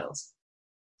conceive a child.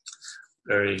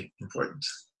 Very important.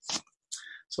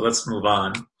 So let's move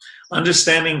on.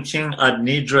 Understanding King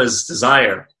Agnidra's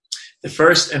desire, the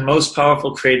first and most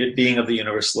powerful created being of the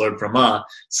universe, Lord Brahma,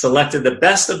 selected the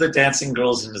best of the dancing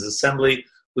girls in his assembly,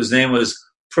 whose name was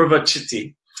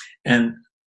Purvachiti, and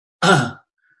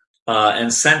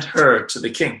sent her to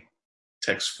the king.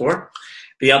 Text 4.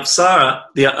 The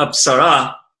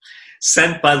Apsara,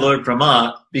 sent by Lord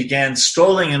Brahma, began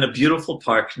strolling in a beautiful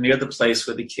park near the place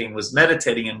where the king was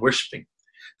meditating and worshipping.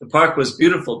 The park was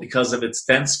beautiful because of its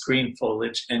dense green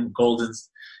foliage and golden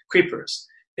creepers.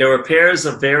 There were pairs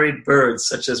of varied birds,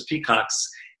 such as peacocks,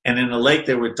 and in the lake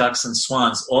there were ducks and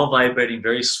swans, all vibrating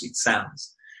very sweet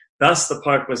sounds. Thus the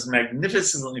park was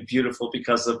magnificently beautiful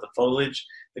because of the foliage,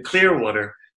 the clear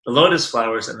water, the lotus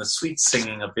flowers, and the sweet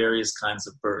singing of various kinds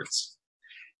of birds.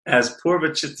 As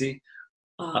Purvachiti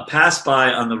passed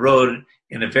by on the road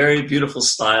in a very beautiful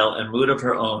style and mood of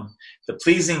her own, the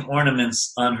pleasing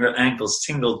ornaments on her ankles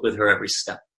tingled with her every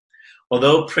step.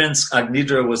 Although Prince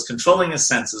Agnidra was controlling his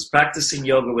senses, practicing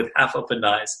yoga with half-opened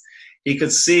eyes, he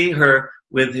could see her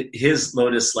with his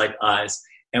lotus-like eyes,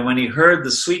 and when he heard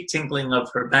the sweet tinkling of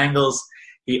her bangles,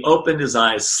 he opened his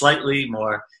eyes slightly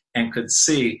more and could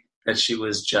see that she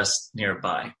was just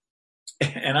nearby.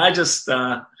 And I just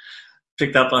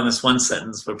picked up on this one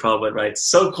sentence where Prabhupada writes,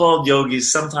 so-called yogis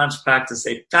sometimes practice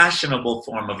a fashionable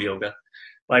form of yoga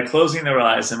by closing their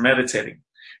eyes and meditating.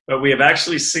 But we have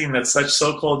actually seen that such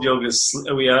so-called yogis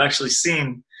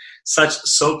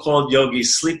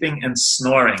sleeping and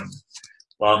snoring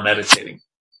while meditating.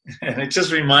 And it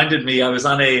just reminded me, I was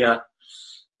on a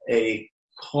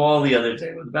call the other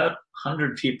day with about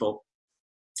 100 people.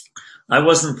 I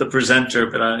wasn't the presenter,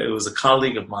 but it was a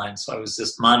colleague of mine, so I was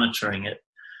just monitoring it.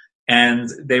 And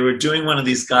they were doing one of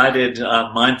these guided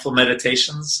mindful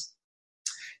meditations.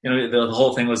 The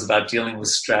whole thing was about dealing with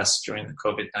stress during the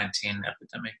COVID-19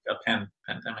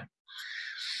 pandemic.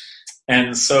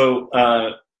 And so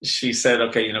she said,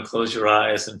 okay, close your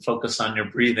eyes and focus on your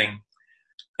breathing.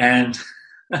 And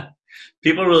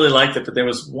people really liked it, but there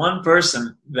was one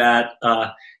person that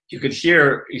you could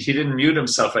hear, he didn't mute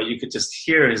himself, right? You could just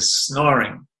hear his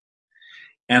snoring.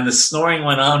 And the snoring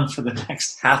went on for the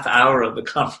next half hour of the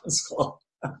conference call.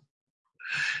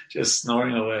 Just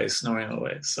snoring away.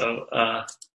 So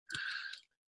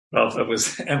Prabhupada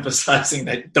was emphasizing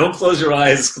that don't close your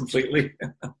eyes completely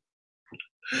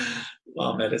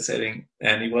while meditating.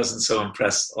 And he wasn't so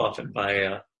impressed often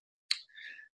by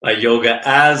yoga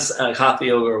as hatha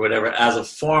yoga or whatever, as a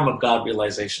form of God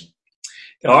realization.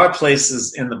 There are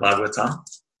places in the Bhagavatam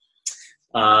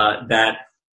that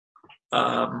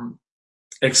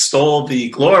extol the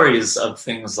glories of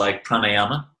things like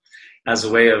pranayama as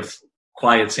a way of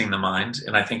quieting the mind.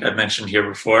 And I think I've mentioned here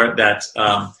before that,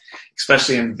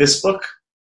 especially in this book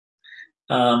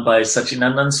by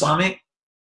Sachinandan Swami,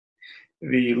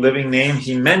 The Living Name,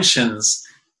 he mentions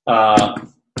how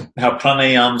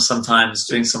pranayam, sometimes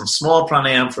doing some small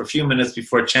pranayam for a few minutes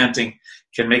before chanting,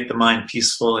 can make the mind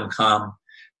peaceful and calm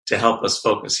to help us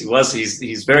focus.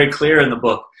 He's very clear in the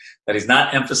book that he's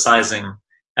not emphasizing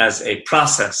as a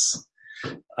process,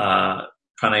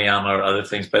 pranayama or other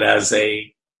things, but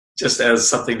just as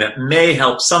something that may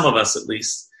help some of us at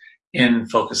least in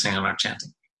focusing on our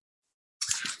chanting.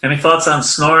 Any thoughts on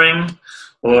snoring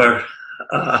or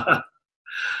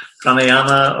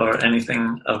pranayama or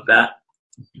anything of that?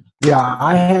 Yeah,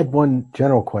 I had one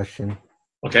general question.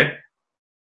 Okay.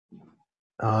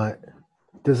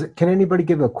 Can anybody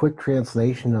give a quick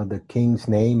translation of the king's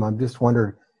name? I'm just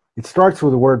wondering. It starts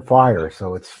with the word fire,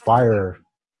 so it's fire.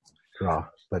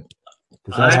 But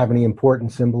does that have any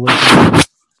important symbolism?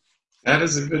 That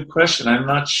is a good question. I'm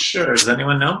not sure. Does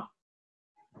anyone know?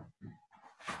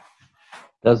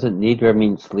 Doesn't Nidra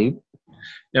mean sleep?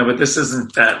 No, but this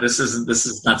isn't that. This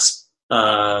is not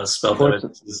spelled out.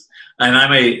 And I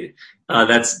may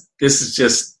this is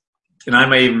just, and I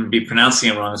may even be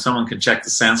pronouncing it wrong. Someone can check the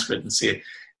Sanskrit and see it.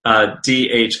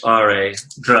 D-H-R-A,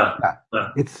 dra.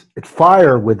 It's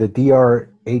fire with the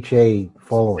D-R-H-A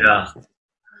following. Yeah.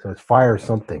 So it's fire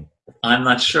something. I'm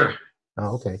not sure.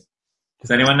 Oh, okay.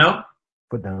 Does anyone know?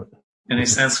 Footnote. Any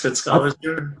Sanskrit scholars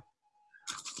here?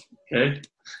 Okay.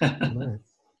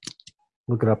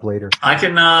 Look it up later. I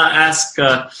can ask, when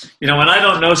I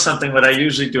don't know something, what I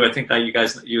usually do, I think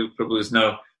you Prabhus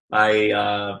know,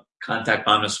 I contact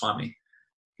Bhanuswami.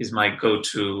 He's my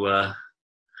go-to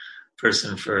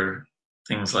person for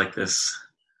things like this.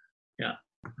 Yeah.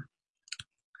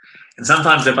 And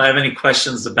sometimes if I have any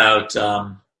questions about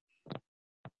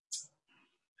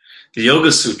the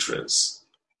Yoga Sutras,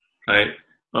 right?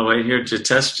 Oh, wait, here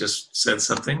Jitesh just said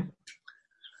something.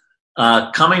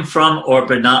 Coming from or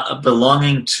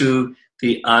belonging to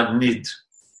the Agnid,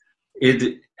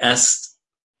 id est,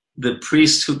 the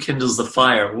priest who kindles the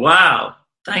fire. Wow,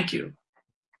 thank you.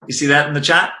 You see that in the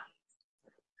chat?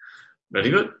 Very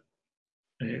good.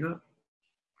 There you go.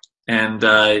 And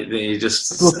they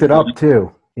just looked it up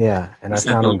too. Yeah, and I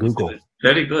found on Google.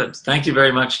 Very good. Thank you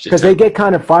very much. Because they get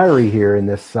kind of fiery here in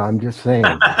this. I'm just saying.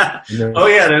 Oh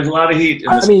yeah, there's a lot of heat.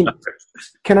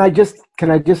 Can I just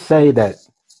say that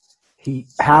he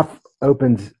half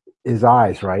opens his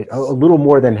eyes, right? A little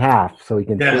more than half, so he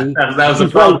can see. That was a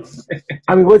problem.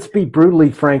 I mean, let's be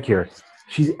brutally frank here.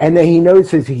 And then he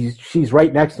notices she's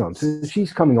right next to him, so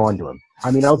she's coming on to him.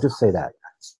 I mean, I'll just say that.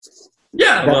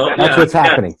 Yeah, that's what's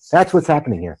happening. That's what's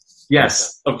happening here.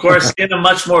 Yes, of course, in a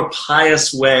much more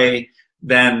pious way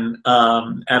than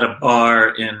at a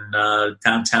bar in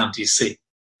downtown DC,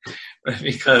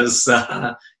 because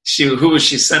who was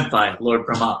she sent by? Lord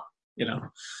Brahma,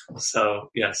 So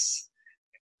yes,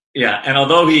 yeah, and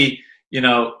although he in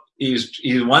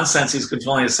one sense he's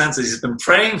controlling his senses, he's been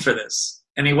praying for this,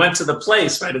 and he went to the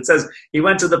place, right? It says he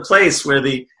went to the place where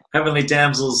the heavenly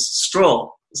damsels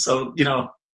stroll. So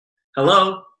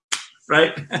hello,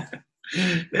 right?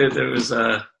 There was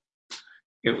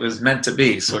it was meant to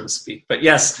be, so to speak. But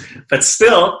yes, but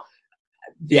still,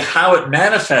 how it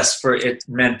manifests for it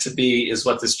meant to be is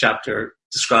what this chapter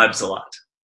describes a lot,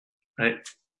 right?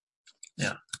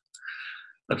 Yeah.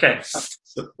 Okay.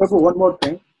 One more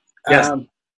thing. Yes.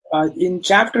 In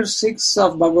chapter 6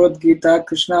 of Bhagavad Gita,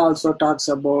 Krishna also talks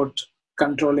about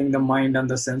controlling the mind and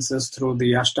the senses through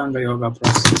the Ashtanga Yoga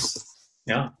process.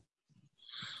 Yeah.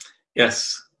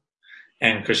 Yes.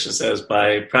 And Krishna says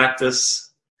by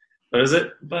practice, what is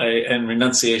it? And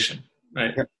renunciation,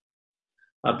 right? Yep.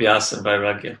 Abhyasa and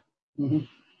vairagya. Mm-hmm.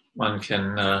 One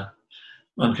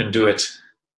can do it.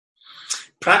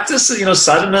 Practice,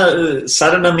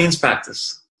 sadhana means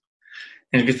practice.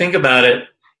 And if you think about it,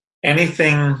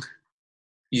 anything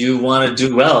you want to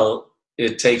do well,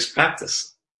 it takes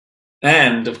practice.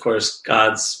 And, of course,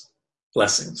 God's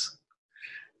blessings,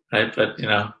 right? But,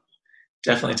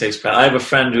 definitely takes practice. I have a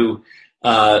friend who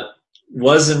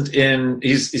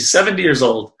he's 70 years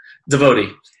old,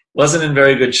 devotee, wasn't in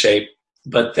very good shape,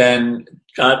 but then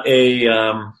got a,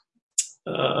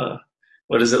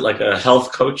 like a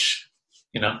health coach,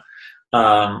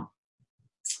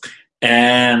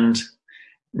 and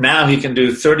now he can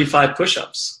do 35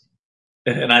 push-ups.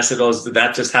 And I said, did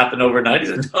that just happen overnight? He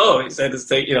said, no. He said,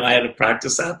 I had to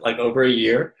practice that like over a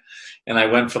year. And I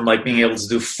went from like being able to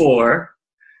do 4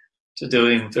 to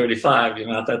doing 35.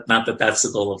 Not that that's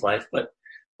the goal of life, but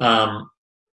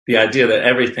the idea that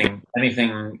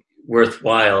anything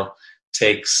worthwhile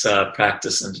takes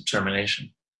practice and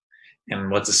determination.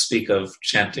 And what to speak of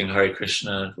chanting Hare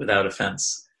Krishna without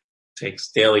offense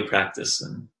takes daily practice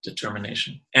and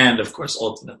determination. And, of course,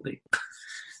 ultimately,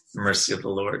 the mercy of the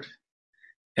Lord.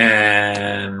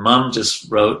 And Mom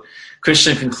just wrote,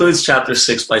 Krishna concludes chapter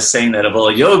 6 by saying that of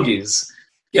all yogis,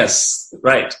 yes,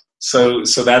 right. So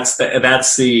that's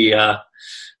the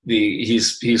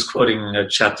he's quoting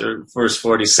verse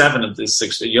 47 of this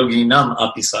 6th, yoginam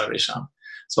api sarvesham.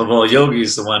 So of all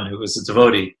yogis, the one who is a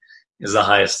devotee is the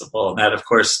highest of all. And that, of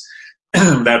course,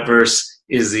 that verse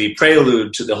is the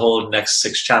prelude to the whole next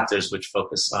 6 chapters, which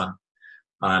focus on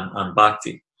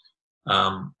bhakti.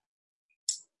 And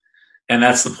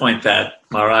that's the point that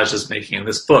Maharaj is making in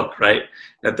this book, right?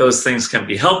 That those things can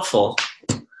be helpful,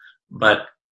 but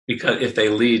because if they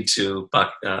lead to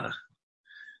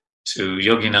to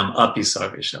yoginam api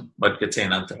sarvesham,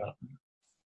 vadgatenantara.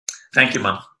 Thank you,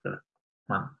 Mom.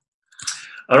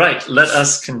 All right, let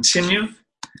us continue.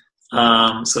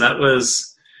 So that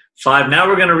was 5. Now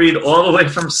we're going to read all the way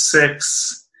from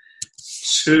 6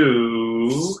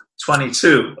 to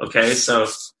 22. Okay, so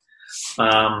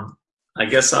I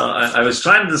guess I was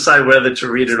trying to decide whether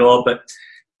to read it all, but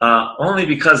only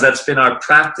because that's been our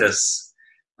practice,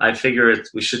 I figure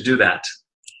we should do that.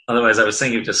 Otherwise, I was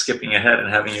thinking of just skipping ahead and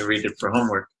having you read it for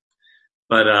homework.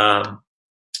 But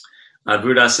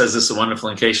Gurudas says this is a wonderful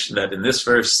indication that in this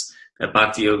verse, that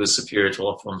Bhakti Yoga is superior to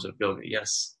all forms of yoga.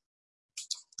 Yes.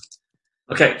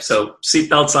 Okay, so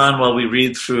seatbelts on while we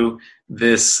read through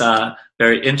this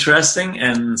very interesting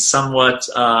and somewhat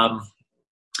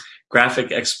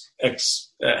graphic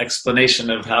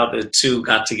explanation of how the two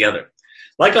got together.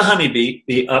 Like a honeybee,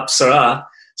 the Apsara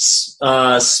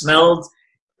smelled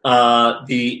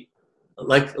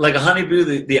like a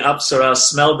honeybee, the Apsara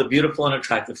smelled the beautiful and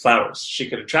attractive flowers. She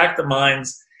could attract the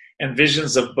minds and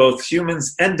visions of both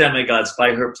humans and demigods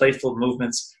by her playful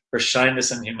movements, her shyness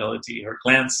and humility, her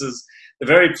glances, the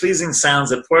very pleasing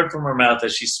sounds that poured from her mouth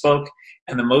as she spoke,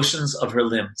 and the motions of her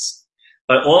limbs.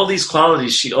 By all these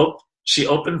qualities, she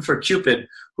opened for Cupid,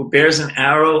 who bears an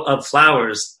arrow of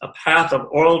flowers, a path of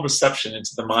oral reception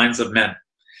into the minds of men.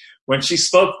 When she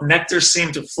spoke, nectar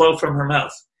seemed to flow from her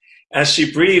mouth. As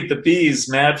she breathed, the bees,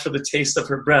 mad for the taste of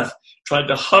her breath, tried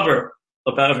to hover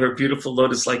about her beautiful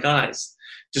lotus-like eyes.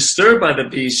 Disturbed by the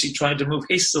bees, she tried to move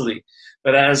hastily,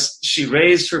 but as she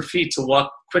raised her feet to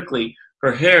walk quickly,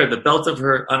 her hair, the belt of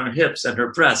her on her hips, and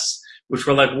her breasts, which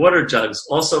were like water jugs,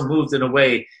 also moved in a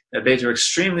way that made her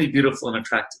extremely beautiful and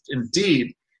attractive.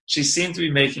 Indeed, she seemed to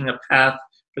be making a path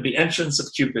for the entrance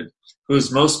of Cupid, who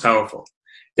is most powerful.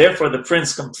 Therefore, the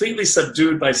prince, completely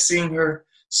subdued by seeing her,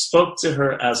 spoke to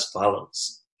her as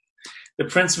follows. The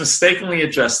prince mistakenly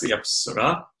addressed the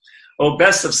Apsara, "O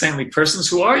best of saintly persons,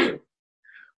 who are you?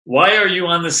 Why are you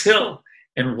on this hill?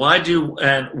 And what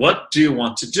do you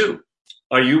want to do?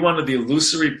 Are you one of the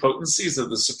illusory potencies of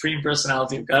the Supreme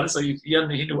Personality of God?" So he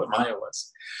knew what Maya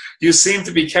was. "You seem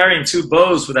to be carrying 2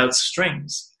 bows without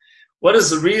strings. What is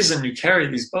the reason you carry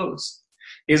these bows?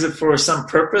 Is it for some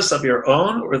purpose of your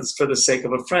own, or is it for the sake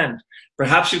of a friend?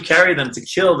 Perhaps you carry them to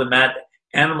kill the mad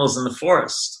animals in the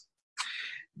forest."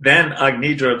 Then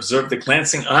Agnidra observed the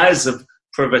glancing eyes of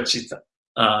Purvachita,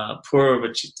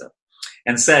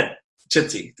 and said,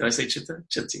 Chitti, did I say Chitta?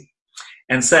 Chitti.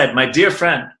 And said, "My dear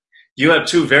friend, you have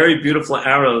 2 very beautiful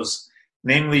arrows,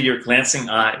 namely your glancing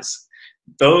eyes.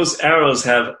 Those arrows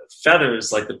have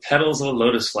feathers like the petals of a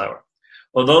lotus flower.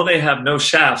 Although they have no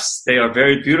shafts, they are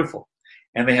very beautiful,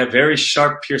 and they have very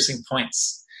sharp piercing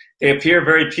points. They appear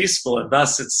very peaceful, and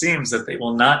thus it seems that they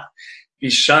will not be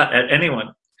shot at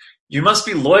anyone. You must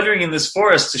be loitering in this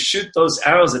forest to shoot those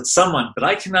arrows at someone, but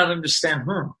I cannot understand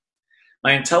whom.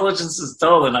 My intelligence is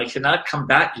dull, and I cannot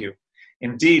combat you.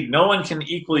 Indeed, no one can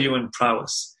equal you in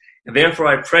prowess, and therefore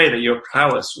I pray that your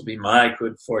prowess will be my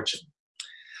good fortune."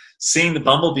 Seeing the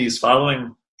bumblebees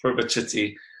following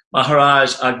Purvachiti,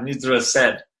 Maharaj Agnidra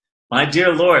said, "My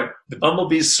dear Lord, the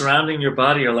bumblebees surrounding your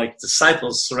body are like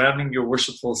disciples surrounding your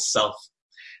worshipful self.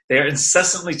 They are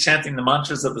incessantly chanting the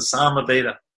mantras of the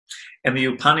Samaveda and the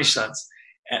Upanishads,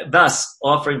 thus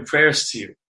offering prayers to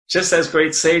you. Just as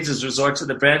great sages resort to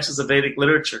the branches of Vedic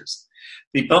literatures,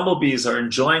 the bumblebees are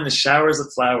enjoying the showers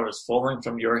of flowers falling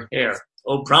from your hair.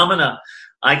 O Brahmana,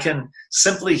 I can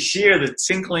simply hear the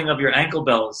tinkling of your ankle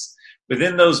bells.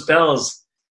 Within those bells,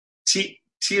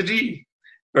 tiri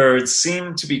birds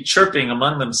seem to be chirping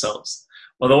among themselves.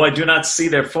 Although I do not see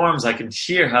their forms, I can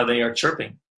hear how they are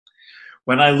chirping.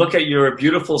 When I look at your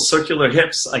beautiful circular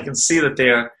hips, I can see that they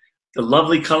are the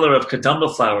lovely color of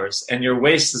kadamba flowers, and your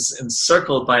waist is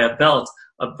encircled by a belt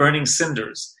of burning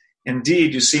cinders.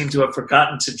 Indeed, you seem to have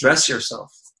forgotten to dress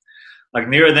yourself."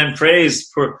 Agnira then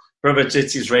praised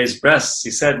Purvachiti's raised breasts.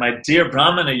 He said, "My dear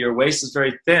Brahmana, your waist is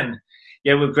very thin,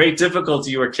 yet with great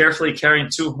difficulty you are carefully carrying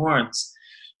 2 horns,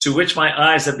 to which my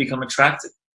eyes have become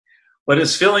attracted. What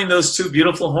is filling those 2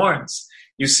 beautiful horns?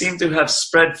 You seem to have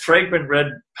spread fragrant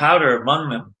red powder among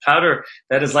them, powder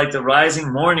that is like the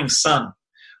rising morning sun.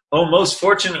 O most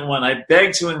fortunate one, I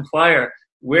beg to inquire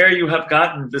where you have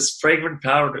gotten this fragrant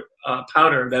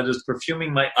powder that is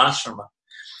perfuming my ashrama,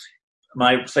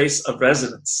 my place of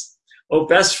residence. O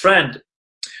best friend,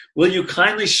 will you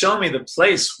kindly show me the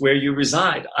place where you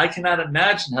reside? I cannot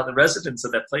imagine how the residents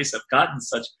of that place have gotten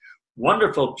such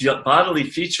wonderful bodily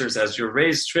features as your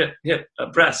raised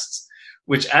breasts,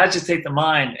 which agitate the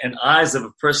mind and eyes of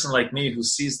a person like me who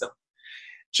sees them.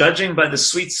 Judging by the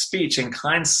sweet speech and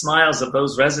kind smiles of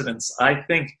those residents, I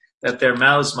think that their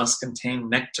mouths must contain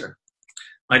nectar."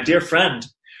 My dear friend,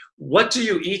 what do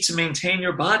you eat to maintain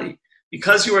your body?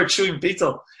 Because you are chewing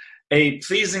betel, a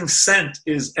pleasing scent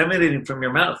is emanating from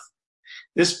your mouth.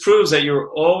 This proves that you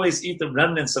always eat the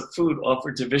remnants of food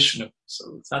offered to Vishnu.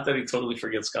 So it's not that he totally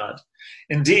forgets God.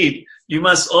 Indeed, you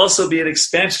must also be an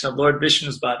expansion of Lord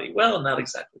Vishnu's body. Well, not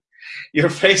exactly. Your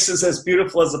face is as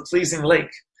beautiful as a pleasing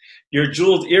lake. Your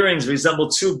jeweled earrings resemble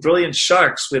two brilliant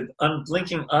sharks with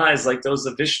unblinking eyes like those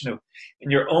of Vishnu,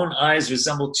 and your own eyes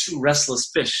resemble two restless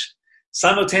fish.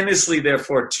 Simultaneously,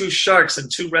 therefore, two sharks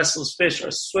and two restless fish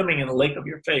are swimming in the lake of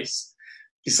your face.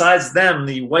 Besides them,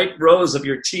 the white rows of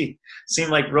your teeth seem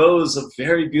like rows of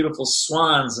very beautiful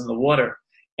swans in the water,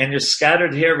 and your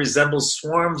scattered hair resembles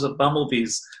swarms of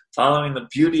bumblebees following the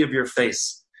beauty of your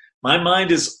face. My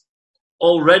mind is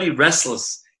already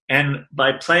restless, and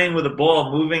by playing with a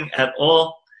ball, moving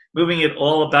it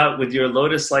all about with your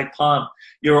lotus-like palm,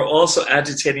 you are also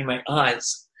agitating my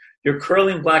eyes. Your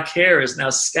curling black hair is now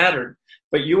scattered,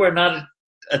 but you are not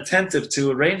attentive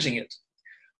to arranging it.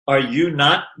 Are you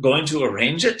not going to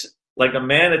arrange it? Like a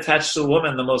man attached to a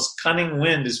woman, the most cunning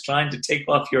wind is trying to take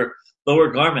off your lower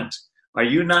garment. Are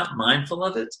you not mindful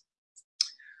of it?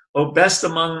 O best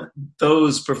among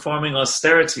those performing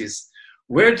austerities,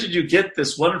 where did you get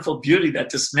this wonderful beauty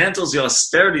that dismantles the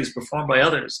austerities performed by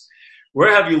others?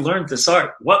 Where have you learned this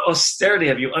art? What austerity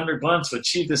have you undergone to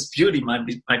achieve this beauty, my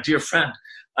dear friend?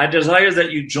 I desire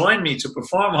that you join me to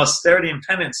perform austerity and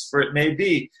penance, for it may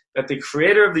be that the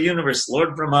creator of the universe,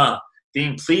 Lord Brahma,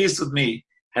 being pleased with me,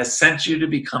 has sent you to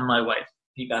become my wife.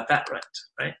 He got that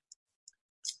right?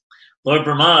 Lord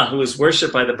Brahma, who is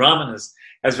worshipped by the Brahmanas,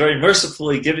 has very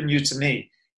mercifully given you to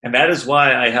me, and that is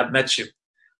why I have met you.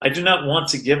 I do not want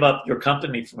to give up your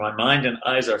company, for my mind and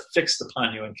eyes are fixed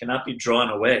upon you and cannot be drawn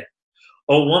away.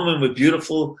 O woman with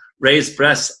beautiful raised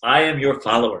breasts, I am your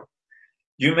follower.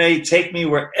 You may take me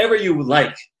wherever you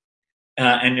like,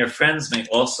 and your friends may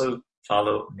also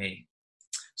follow me.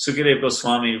 Sukadeva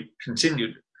Goswami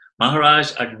continued,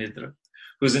 Maharaj Agnidra,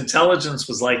 whose intelligence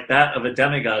was like that of a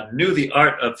demigod, knew the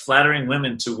art of flattering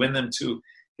women to win them to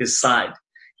his side.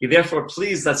 He therefore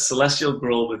pleased that celestial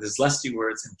girl with his lusty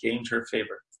words and gained her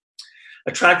favor.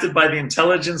 Attracted by the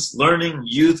intelligence, learning,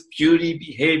 youth, beauty,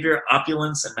 behavior,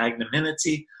 opulence, and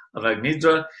magnanimity of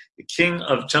Agnidra, the king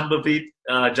of Jambudvip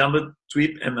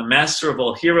and the master of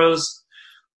all heroes,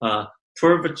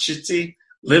 Purvachiti,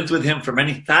 lived with him for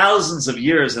many thousands of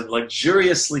years and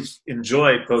luxuriously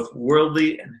enjoyed both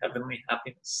worldly and heavenly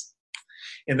happiness.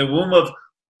 In the womb of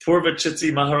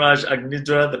Purvachiti, Maharaj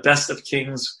Agnidra, the best of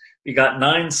kings, begot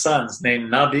 9 sons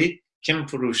named Nabi,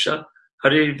 Kimpurusha,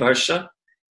 Harivarsha,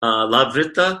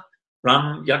 Lavrita,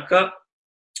 Ramyaka,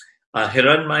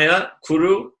 Hiranmaya,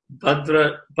 Kuru,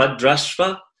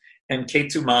 Bhadrashva, and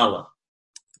Ketumala.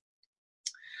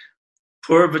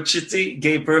 Purvachiti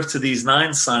gave birth to these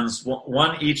 9 sons,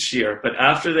 one each year, but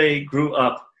after they grew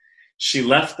up, she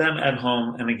left them at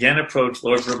home and again approached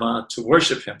Lord Brahma to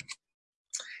worship him.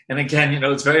 And again,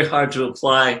 it's very hard to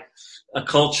apply a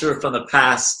culture from the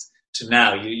past to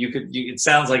now. It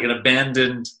sounds like an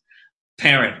abandoned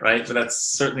parent, right? But that's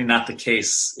certainly not the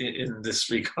case in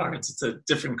this regard. It's a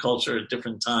different culture, a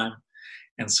different time,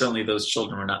 and certainly those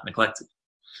children were not neglected.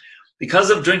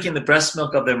 Because of drinking the breast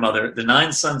milk of their mother, the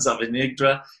 9 sons of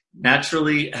Agnidra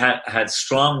naturally had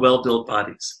strong, well-built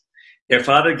bodies. Their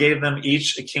father gave them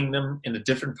each a kingdom in a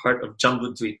different part of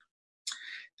Jambudvip.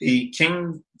 The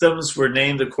kingdoms were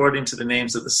named according to the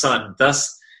names of the sun.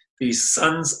 Thus, the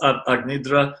sons of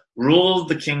Agnidra ruled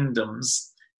the kingdoms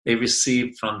they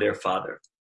received from their father.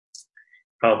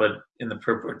 Prabhupada in the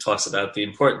purport talks about the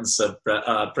importance of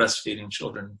breastfeeding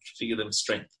children to give them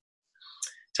strength.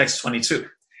 Text 22.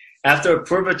 After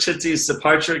Purvachiti's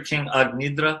departure, King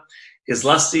Agnidra, his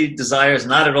lusty desires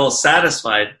not at all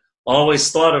satisfied,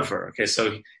 always thought of her. Okay,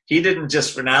 so he didn't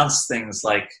just renounce things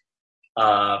like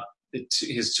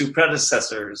his 2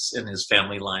 predecessors in his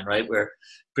family line, right, where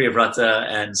Priyavrata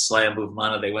and Swayambhu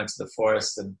Mana, they went to the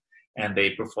forest and they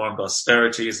performed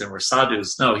austerities and were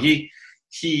sadhus. No, he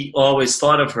always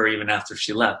thought of her even after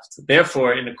she left.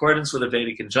 Therefore, in accordance with the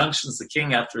Vedic injunctions, the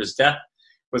king, after his death,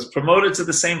 was promoted to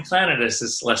the same planet as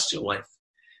his celestial wife.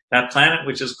 That planet,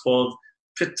 which is called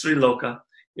Pitriloka,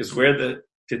 is where the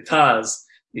Pitas,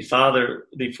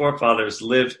 the forefathers,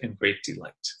 live in great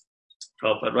delight.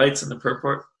 Prabhupada writes in the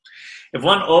purport, if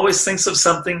one always thinks of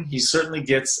something, he certainly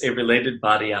gets a related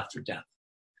body after death.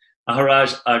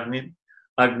 Maharaj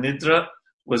Agnidra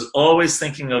was always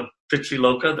thinking of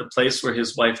Pitriloka, the place where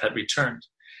his wife had returned.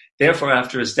 Therefore,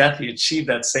 after his death, he achieved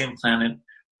that same planet,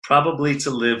 probably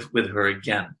to live with her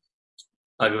again.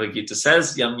 Bhagavad Gita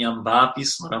says, Yam yam bhapi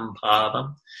smaram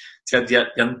bhavam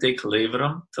tyadyante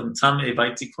kalevaram tam tam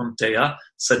evaiti kunteya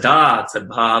sada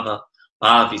tadbhava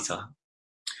bhavita.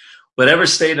 Whatever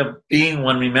state of being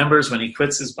one remembers when he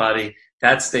quits his body,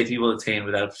 that state he will attain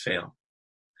without fail.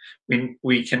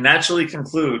 We can naturally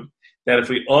conclude that if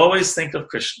we always think of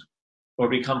Krishna or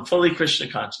become fully Krishna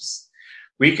conscious,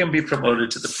 we can be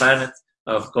promoted to the planet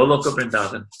of Goloka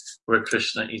Vrindavan, where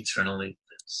Krishna eternally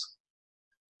lives.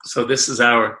 So this is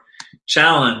our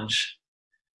challenge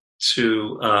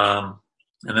to,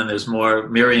 and then there's more,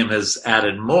 Miriam has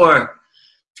added more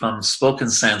from spoken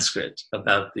Sanskrit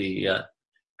about the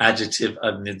adjective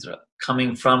Agnidra,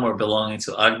 coming from or belonging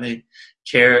to Agni,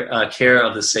 care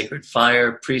of the sacred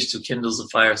fire, priest who kindles the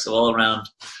fire, so all around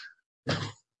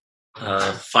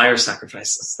fire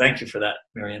sacrifices. Thank you for that,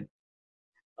 Miriam.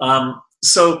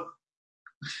 So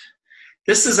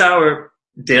this is our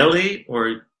daily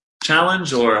or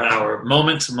challenge, or our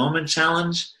moment-to-moment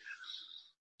challenge,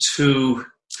 to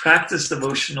practice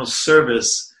devotional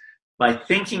service by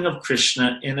thinking of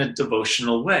Krishna in a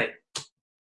devotional way.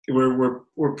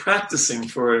 We're practicing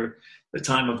for the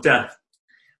time of death,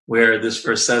 where this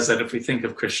verse says that if we think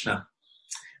of Krishna,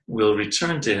 we'll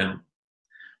return to him.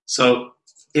 So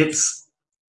it's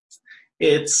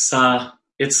something.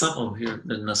 Oh, here,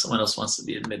 someone else wants to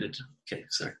be admitted. Okay,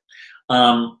 sorry.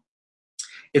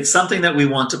 It's something that we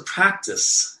want to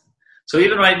practice. So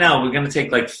even right now, we're going to take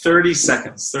like 30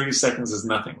 seconds. 30 seconds is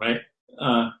nothing, right?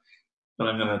 But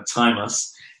I'm going to time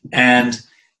us. And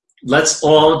let's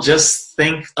all just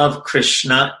think of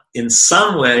Krishna in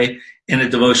some way, in a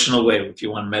devotional way. If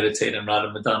you want to meditate on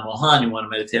Radha Madan Mohan, you want to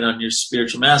meditate on your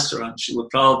spiritual master, on Srila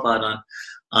Prabhupada,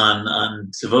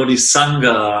 on devotee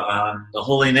Sangha, on the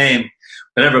holy name,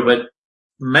 whatever. But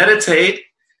meditate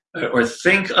or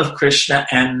think of Krishna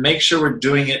and make sure we're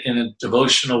doing it in a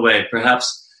devotional way.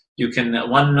 Perhaps you can,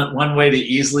 one way to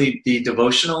easily be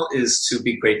devotional is to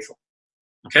be grateful.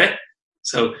 Okay?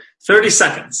 So 30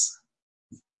 seconds,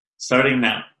 starting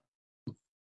now.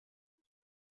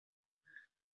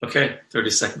 Okay,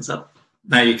 30 seconds up.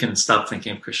 Now you can stop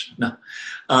thinking of Krishna. No.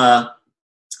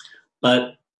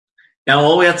 But now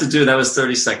all we have to do, that was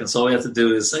 30 seconds. All we have to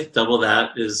do is like double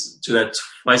that, is do that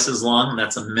twice as long.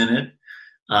 That's a minute,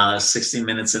 60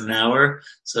 minutes in an hour.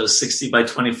 So 60 by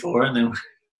 24, and then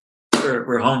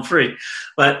we're home free.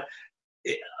 But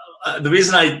the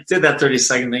reason I did that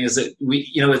 30-second thing is that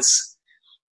it's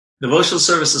devotional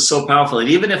service is so powerful. And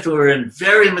even if we were in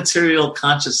very material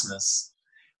consciousness,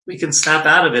 we can snap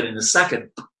out of it in a second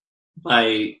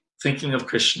by thinking of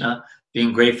Krishna,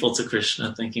 being grateful to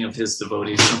Krishna, thinking of his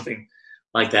devotees, something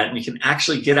like that. And you can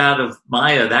actually get out of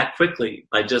Maya that quickly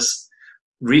by just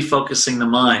refocusing the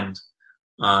mind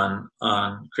on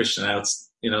Krishna. Now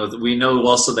we know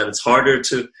also that it's harder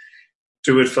to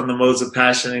do it from the modes of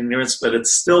passion and ignorance, but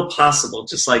it's still possible,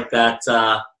 just like that.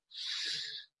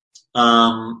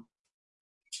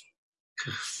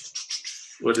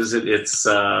 What is it? It's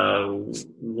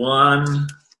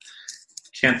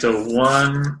Canto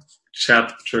 1,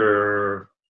 Chapter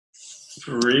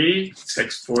 3,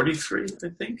 text 43, I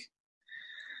think.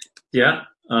 Yeah.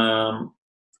 No,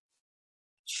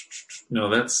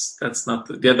 that's not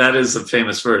that is a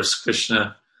famous verse,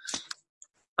 Krishna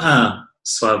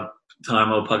Swabdharmo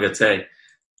Pagate.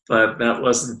 But that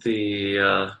wasn't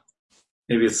the,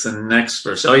 maybe it's the next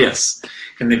verse. Oh, yes.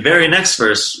 In the very next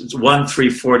verse,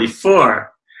 1:344,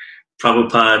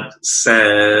 Prabhupada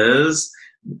says,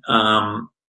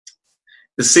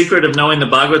 the secret of knowing the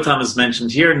Bhagavatam is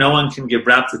mentioned here. No one can give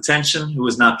rapt attention who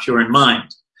is not pure in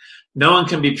mind. No one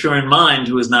can be pure in mind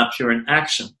who is not pure in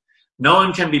action. No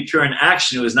one can be pure in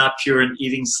action who is not pure in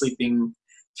eating, sleeping,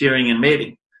 fearing, and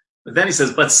mating. But then he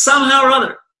says, but somehow or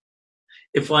other,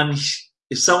 if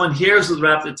someone hears with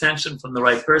rapt attention from the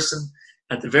right person,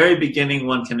 at the very beginning,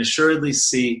 one can assuredly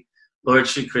see Lord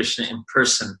Sri Krishna in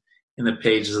person in the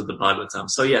pages of the Bhagavatam.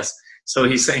 So yes, so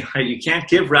he's saying, right, you can't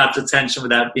give rapt attention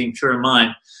without being pure in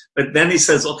mind. But then he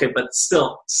says, okay, but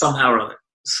still, somehow or other.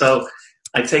 So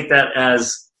I take that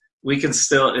as we can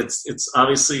still, it's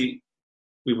obviously,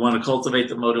 we want to cultivate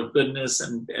the mode of goodness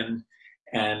and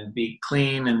be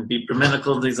clean and be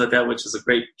Brahminical and things like that, which is a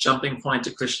great jumping point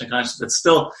to Krishna consciousness. But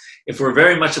still, if we're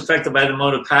very much affected by the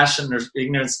mode of passion or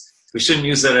ignorance, we shouldn't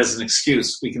use that as an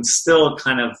excuse. We can still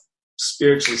kind of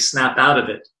spiritually snap out of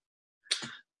it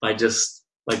by just,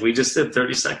 like we just did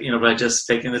 30 seconds, by just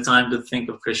taking the time to think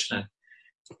of Krishna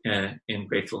in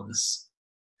gratefulness.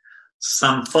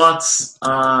 Some thoughts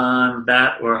on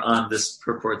that or on this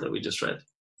purport that we just read?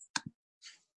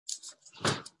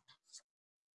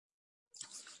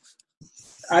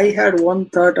 I had one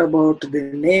thought about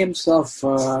the names of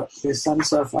the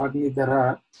sons of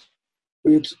Agnidhara.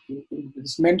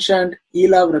 it's mentioned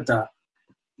Ilavrata.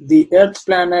 The Earth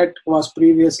planet was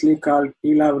previously called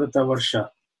Ilavrata Varsha,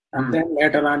 and then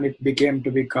later on it became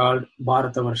to be called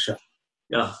Bharata Varsha.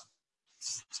 Yeah.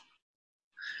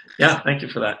 Yeah, thank you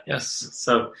for that. Yes.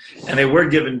 So, and they were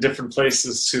given different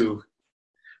places to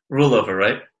rule over,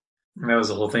 right? And that was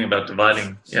the whole thing about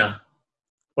dividing. Yeah.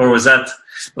 Or was that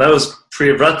was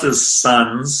Priyavrata's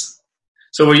sons?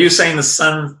 So were you saying the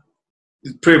son,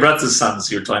 Priyavrata's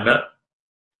sons you were talking about?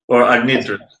 Or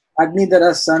Agnidra?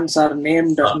 Agnidhara's sons are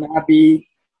named Nabi.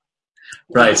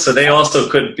 Right. So they also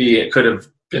could have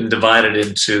been divided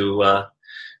into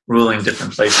ruling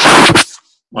different places,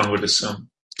 one would assume.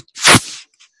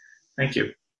 Thank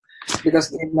you.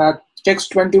 Because in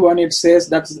text 21 it says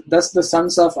that thus the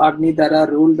sons of Agnidhara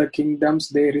ruled the kingdoms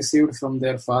they received from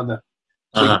their father.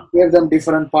 So he gave them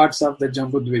different parts of the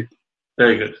Jambudvip.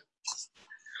 Very good.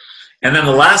 And then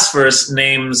the last verse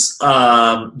names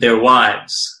their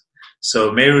wives.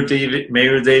 So Meru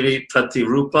Devi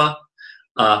Pratirupa,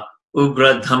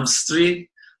 Ugra Dhamstri,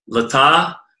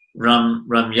 Lata,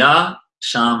 Ramya,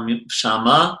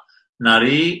 Shama,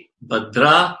 Nari,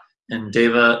 Bhadra, and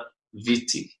Deva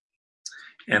Viti.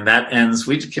 And that ends,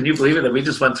 can you believe it that we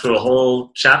just went through a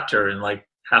whole chapter in like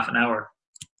half an hour?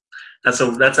 I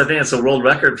think it's a world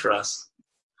record for us.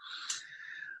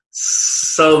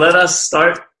 So let us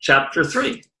start chapter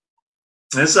 3.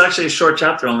 This is actually a short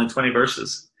chapter, only 20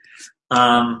 verses.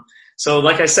 So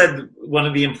like I said, one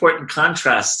of the important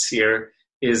contrasts here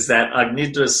is that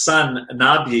Agnidra's son,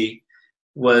 Nabhi,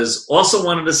 was also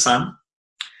one of the sun,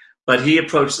 but he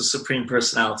approached the Supreme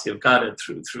Personality of Godhead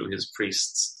through his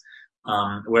priests,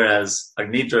 whereas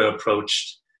Agnidra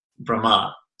approached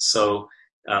Brahma, so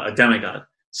a demigod.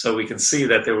 So we can see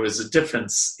that there was a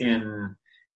difference in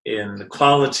the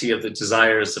quality of the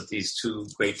desires of these two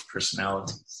great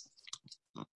personalities.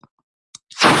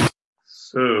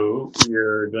 So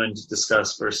we're going to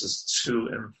discuss verses 2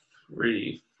 and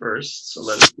 3 first. So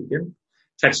let us begin.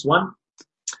 Text 1.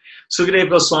 Sukadeva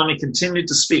Goswami continued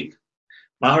to speak.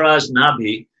 Maharaj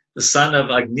Nabhi, the son of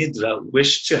Agnidra,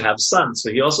 wished to have sons.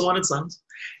 So he also wanted sons.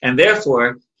 And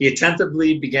therefore, he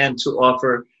attentively began to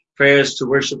offer prayers to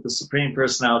worship the Supreme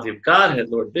Personality of Godhead,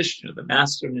 Lord Vishnu, the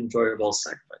master and enjoyer of all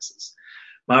sacrifices.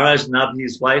 Maharaj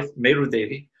Nabhi's wife, Meru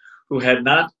Devi, who had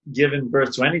not given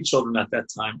birth to any children at that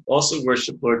time, also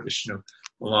worshipped Lord Vishnu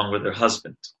along with her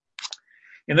husband.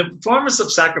 In the performance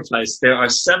of sacrifice, there are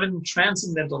 7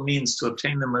 transcendental means to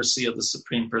obtain the mercy of the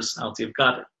Supreme Personality of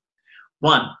Godhead.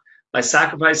 1, by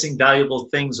sacrificing valuable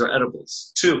things or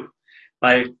edibles. 2,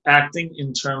 by acting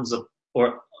in terms of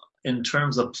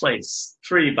place.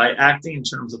 3, by acting in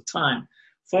terms of time.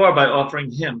 4, by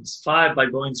offering hymns. 5, by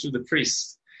going through the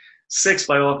priests. 6,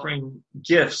 by offering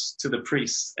gifts to the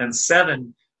priests. And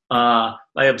 7, by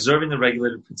observing the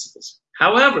regulated principles.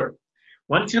 However,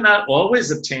 one cannot always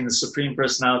obtain the Supreme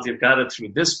Personality of Godhead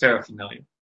through this paraphernalia.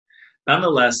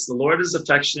 Nonetheless, the Lord is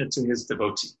affectionate to his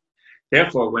devotee.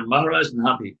 Therefore, when Maharaj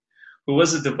Nabhi, who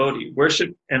was a devotee,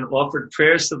 worshipped and offered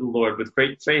prayers to the Lord with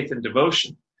great faith and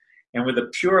devotion, and with a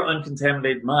pure,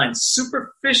 uncontaminated mind,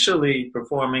 superficially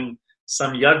performing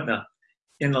some yajna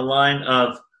in the line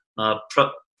of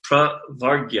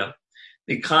pravargya,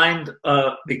 the kind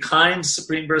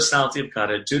Supreme Personality of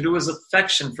Godhead, due to his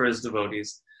affection for his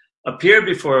devotees, appeared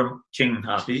before King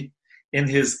Nabhi in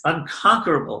his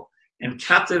unconquerable and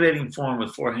captivating form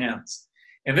with 4 hands.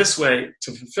 In this way,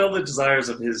 to fulfill the desires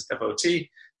of his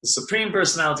devotee, the Supreme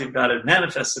Personality of Godhead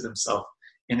manifested himself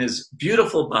in his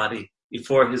beautiful body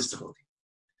before his devotee.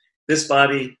 This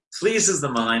body pleases the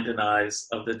mind and eyes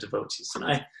of the devotees. And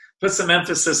I put some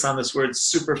emphasis on this word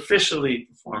superficially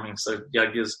performing. So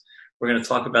Yagyas, we're going to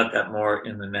talk about that more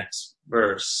in the next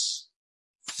verse.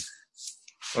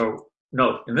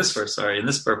 In this verse, in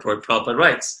this purport, Prabhupada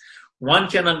writes, one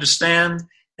can understand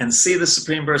and see the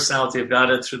Supreme Personality of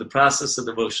Godhead through the process of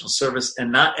devotional service and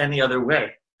not any other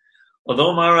way.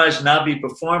 Although Maharaj Nabhi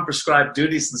performed prescribed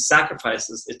duties and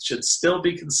sacrifices, it should still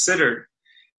be considered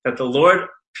that the Lord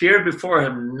appeared before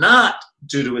him not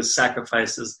due to his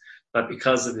sacrifices, but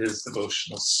because of his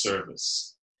devotional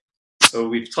service. So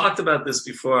we've talked about this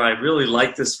before. I really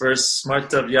like this verse.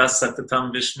 Smartavya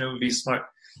satatam Vishnu vi smart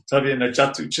tavya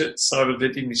najatuchit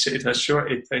sarvaviti nishedha shor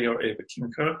etayor eva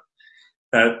kinkara.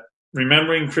 That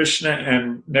remembering Krishna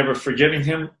and never forgetting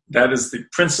him, that is the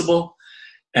principle.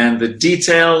 And the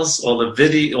details, all the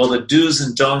do's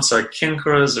and don'ts are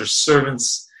kinkaras or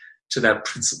servants to that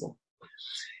principle.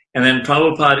 And then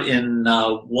Prabhupada in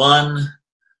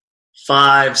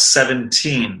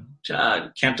 1:5:17,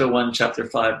 Canto 1, Chapter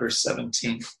 5, verse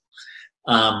 17,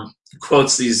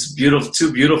 quotes these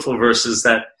two beautiful verses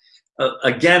that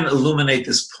again illuminate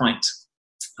this point.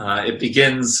 It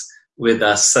begins with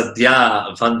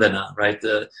Sadhya Vandana, right?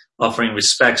 The offering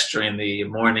respects during the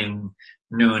morning,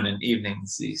 noon, and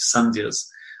evenings, the sandhyas.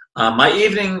 Then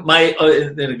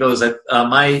it goes,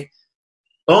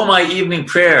 my evening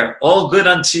prayer, all good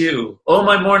unto you. Oh,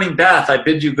 my morning bath, I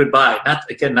bid you goodbye. Not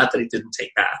that he didn't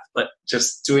take bath, but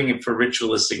just doing it for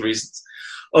ritualistic reasons.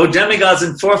 Oh, demigods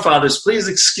and forefathers, please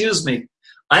excuse me.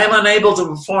 I am unable to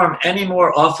perform any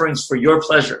more offerings for your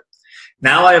pleasure.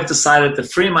 Now I have decided to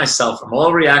free myself from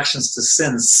all reactions to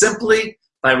sin simply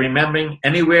by remembering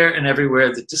anywhere and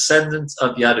everywhere the descendants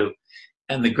of Yadu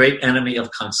and the great enemy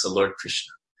of Kamsa, Lord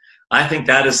Krishna. I think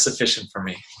that is sufficient for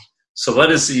me. So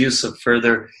what is the use of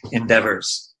further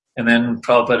endeavors? And then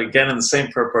Prabhupada again in the same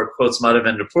purport quotes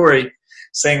Madhavendra Puri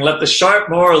saying, let the sharp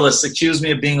moralists accuse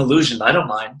me of being illusioned. I don't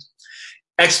mind.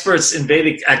 Experts in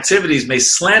Vedic activities may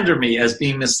slander me as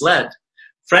being misled.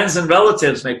 Friends and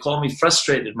relatives may call me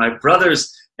frustrated. My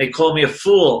brothers may call me a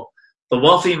fool. The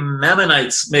wealthy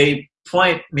Mammonites may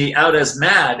point me out as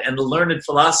mad, and the learned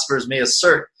philosophers may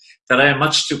assert that I am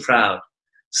much too proud.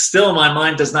 Still, my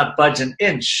mind does not budge an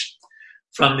inch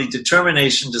from the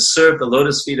determination to serve the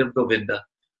lotus feet of Govinda,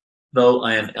 though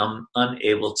I am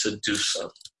unable to do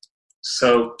so.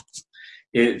 So,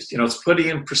 it's putting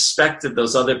in perspective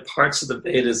those other parts of the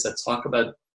Vedas that talk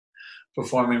about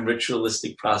performing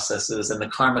ritualistic processes, and the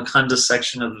Karma Kanda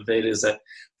section of the Vedas that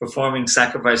performing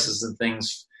sacrifices and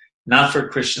things not for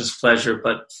Krishna's pleasure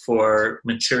but for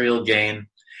material gain,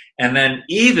 and then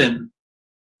even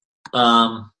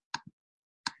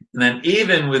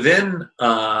within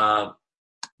the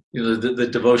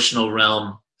devotional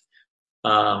realm,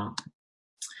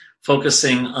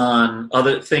 focusing on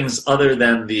other things other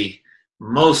than the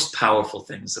most powerful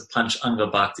things, the Panch Anga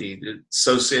Bhakti,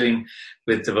 associating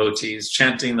with devotees,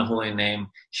 chanting the holy name,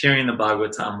 hearing the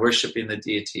Bhagavatam, worshiping the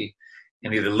deity,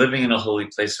 and either living in a holy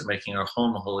place or making our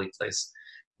home a holy place.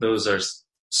 Those are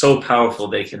so powerful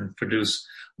they can produce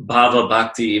Bhava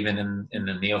Bhakti even in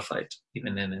a neophyte,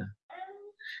 even in a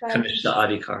Kanishta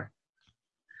Adhikar.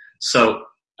 So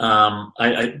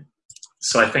I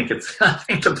think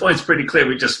the point's pretty clear.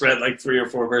 We just read like 3 or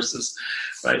 4 verses,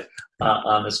 right,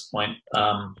 on this point.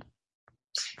 And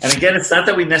again, it's not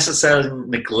that we necessarily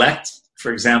neglect,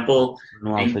 for example,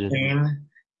 being clean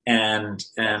and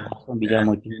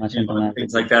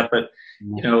things like that, but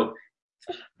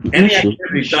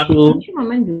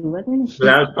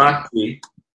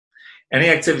any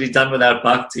activity done without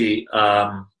bhakti,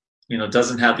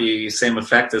 doesn't have the same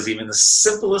effect as even the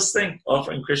simplest thing,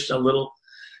 offering Krishna a little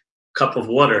cup of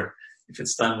water. If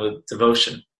it's done with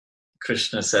devotion,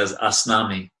 Krishna says,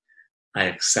 Asnami, I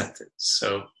accept it.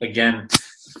 So again,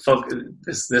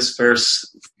 this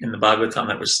verse in the Bhagavatam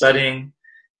that we're studying,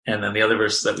 and then the other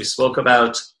verses that we spoke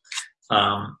about,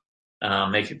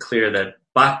 make it clear that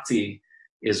bhakti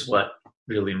is what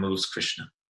really moves Krishna.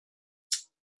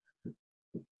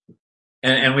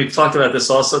 And we've talked about this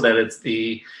also, that it's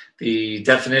the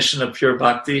definition of pure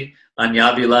bhakti,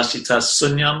 anyabhilashita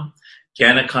sunyam,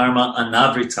 jnana karma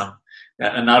anavritam.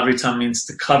 That anavritam means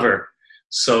to cover.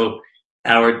 So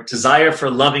our desire for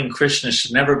loving Krishna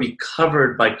should never be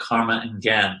covered by karma and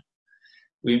gyan.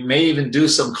 We may even do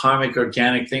some karmic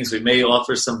organic things. We may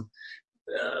offer some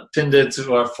pinda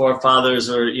to our forefathers,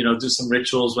 or do some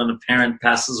rituals when a parent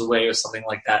passes away or something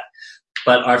like that.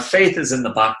 But our faith is in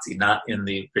the bhakti, not in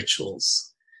the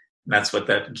rituals. And that's what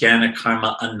that jnana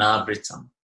karma anavritam.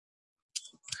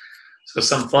 So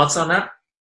some thoughts on that?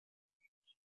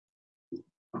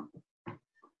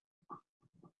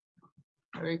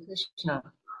 Hare Krishna.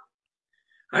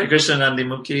 Hare Krishna,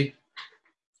 Nandimukhi.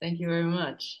 Thank you very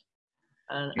much.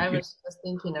 And I was just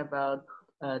thinking about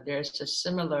there's a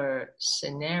similar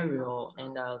scenario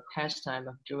in the pastime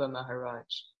of Dhruva Maharaj,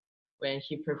 when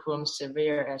he performs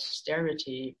severe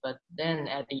austerity, but then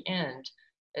at the end,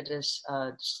 it is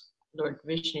Lord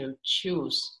Vishnu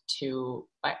choose to,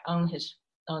 on his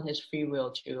free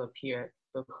will, to appear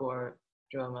before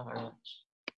Dhruva Maharaj.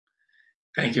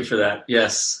 Thank you for that.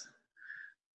 Yes,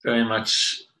 very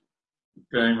much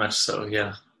so.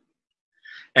 Yeah,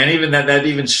 and even that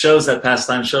even shows, that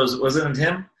pastime shows, wasn't it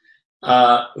him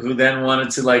who then wanted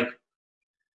to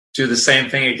do the same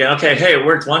thing again? Okay, hey, it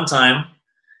worked one time.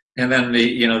 And then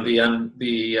the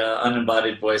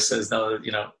unembodied voice says, no,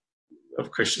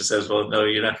 of Krishna says, well, no,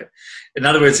 you're not. In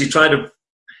other words, he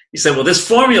said, well, this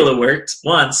formula worked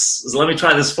once, so let me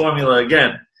try this formula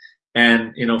again.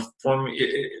 And,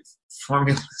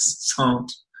 formulas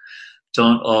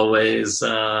don't always,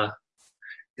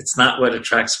 it's not what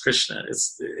attracts Krishna.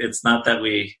 It's not that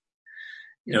we,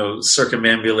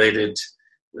 circumambulated,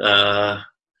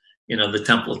 the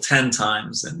temple 10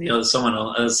 times, and someone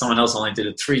else only did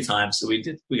it 3 times. So we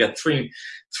got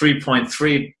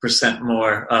 3.3%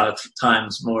 more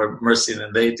times more mercy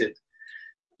than they did.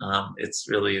 It's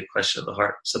really a question of the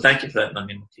heart. So thank you for that,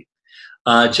 Nandimuki.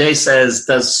 Jay says,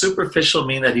 does superficial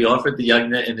mean that he offered the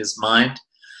yajna in his mind?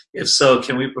 If so,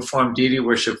 can we perform deity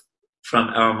worship from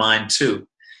our mind too?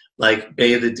 Like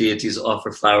bathe the deities,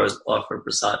 offer flowers, offer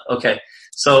prasad. Okay,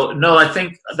 so no, I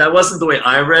think that wasn't the way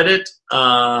I read it.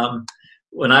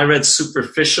 When I read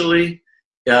superficially,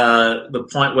 the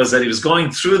point was that he was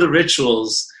going through the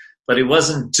rituals, but he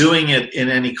wasn't doing it in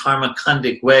any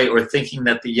karma-kandic way or thinking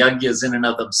that the yajnas in and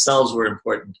of themselves were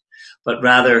important, but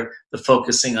rather the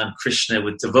focusing on Krishna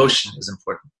with devotion is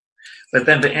important. But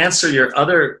then to answer your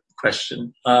other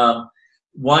question,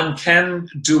 one can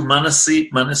do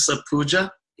manasa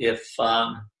puja if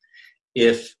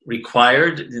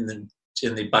required in the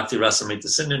Bhakti Rasamrita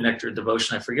Sindhu Nectar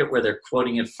Devotion. I forget where they're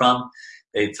quoting it from.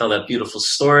 They tell that beautiful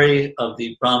story of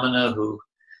the Brahmana who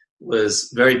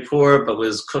was very poor but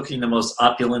was cooking the most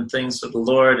opulent things for the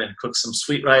Lord and cooked some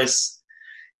sweet rice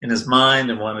in his mind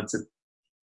and wanted to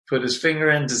put his finger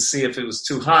in to see if it was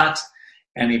too hot,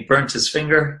 and he burnt his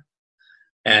finger.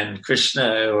 And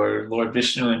Krishna, or Lord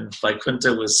Vishnu in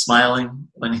Vaikuntha, was smiling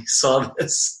when he saw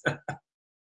this.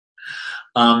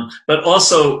 But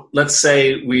also, let's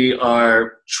say we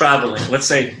are traveling. Let's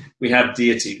say we have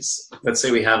deities. Let's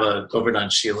say we have a Govardhan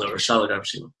Shila or Shalagram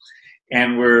Shila,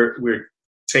 and we're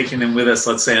taking them with us,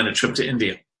 let's say, on a trip to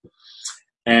India.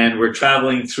 And we're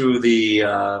traveling through the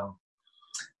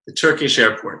Turkish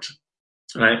airport,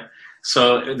 right?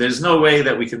 So there's no way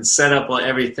that we can set up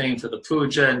everything for the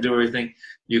puja and do everything.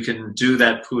 You can do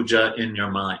that puja in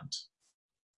your mind,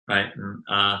 right?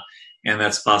 And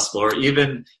that's possible. Or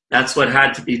even that's what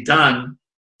had to be done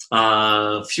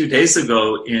a few days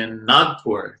ago in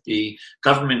Nagpur. The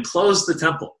government closed the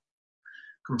temple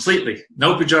completely.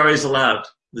 No pujaris allowed.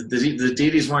 The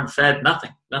deities weren't fed,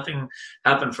 nothing. Nothing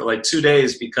happened for like 2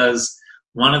 days because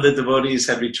one of the devotees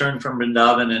had returned from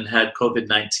Vrindavan and had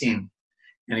COVID-19,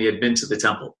 and he had been to the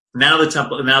temple. Now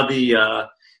the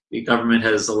government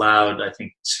has allowed, I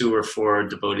think, 2 or 4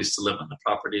 devotees to live on the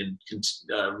property and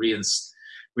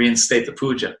reinstate the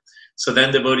puja. So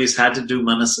then devotees had to do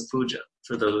manasa puja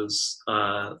for those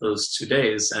 2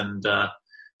 days, and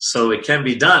so it can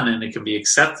be done and it can be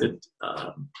accepted.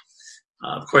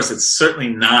 Of course, it's certainly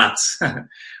not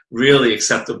really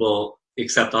acceptable,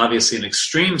 except obviously in an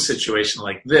extreme situation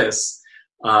like this,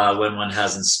 when one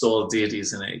has installed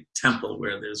deities in a temple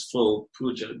where there's full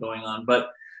puja going on. But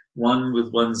one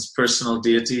with one's personal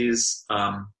deities,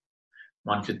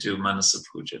 one could do manasa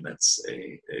puja. That's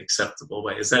a acceptable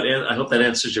way. I hope that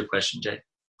answers your question, Jay.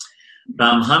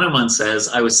 Ram Hanuman says,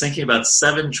 I was thinking about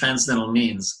 7 transcendental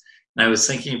means, and I was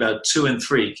thinking about 2 and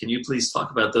 3. Can you please talk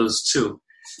about those 2?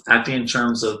 Acting in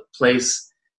terms of place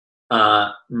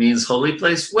means holy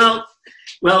place. Well,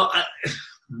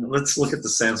 let's look at the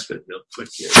Sanskrit real quick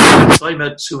here. I'm talking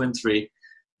about 2 and 3.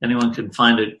 Anyone can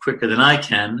find it quicker than I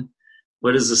can.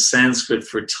 What is the Sanskrit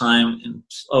for time?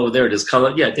 There it is.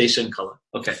 Kala. Yeah, desha and kala.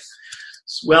 Okay.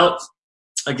 Well,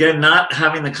 again, not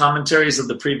having the commentaries of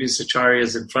the previous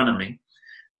acharyas in front of me,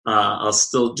 I'll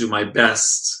still do my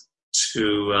best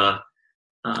to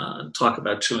talk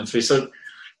about 2 and 3. So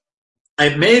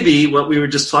maybe what we were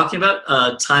just talking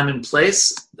about, time and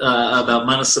place, about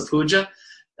manasa puja.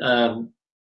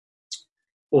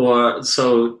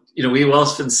 We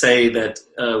often say that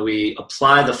we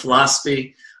apply the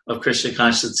philosophy of Krishna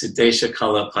consciousness to desha,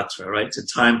 kala, patra, right? To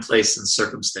time, place, and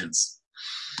circumstance.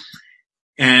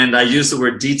 And I use the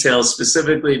word detail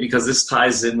specifically because this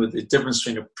ties in with the difference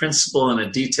between a principle and a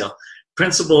detail.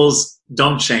 Principles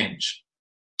don't change.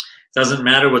 It doesn't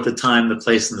matter what the time, the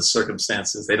place, and the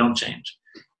circumstances. They don't change.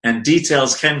 And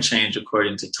details can change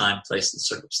according to time, place, and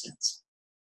circumstance.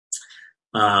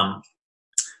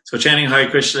 So chanting Hare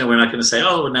Krishna, we're not going to say,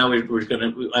 now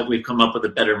we've come up with a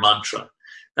better mantra.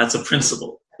 That's a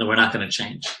principle that we're not going to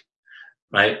change,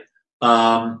 right?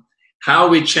 How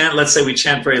we chant, let's say we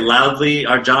chant very loudly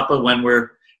our japa when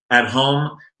we're at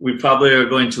home, we probably are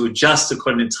going to adjust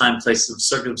according to time, place, and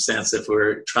circumstance if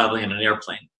we're traveling in an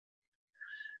airplane,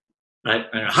 right?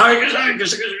 Hare Krishna, Hare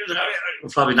Krishna, we're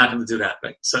probably not going to do that,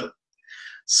 right? So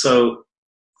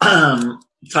time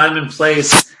and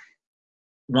place,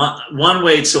 one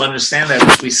way to understand that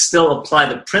is we still apply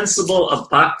the principle of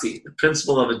bhakti, the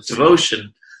principle of a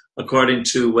devotion, according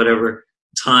to whatever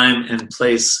time and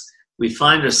place we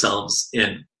find ourselves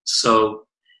in. So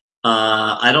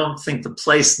I don't think the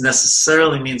place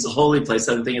necessarily means a holy place.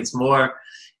 I think it's more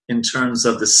in terms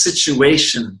of the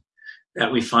situation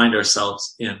that we find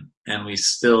ourselves in, and we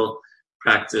still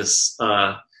practice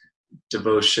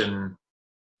devotion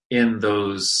in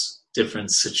those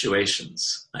different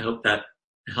situations. I hope that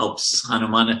helps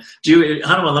Hanuman.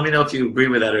 Hanuman, let me know if you agree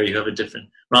with that or you have a different,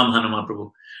 Ram Hanuman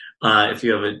Prabhu, if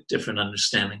you have a different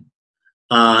understanding.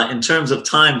 In terms of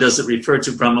time, does it refer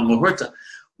to Brahma Muhurta?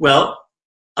 Well,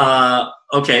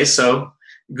 okay, so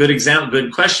good example,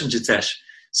 good question, Jitesh.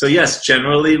 So yes,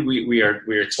 generally we are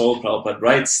told, Prabhupada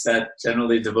writes, that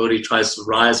generally devotee tries to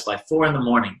rise by 4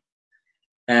 a.m.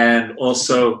 and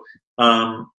also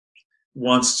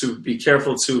wants to be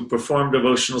careful to perform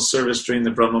devotional service during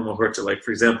the Brahma Muhurta. Like,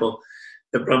 for example,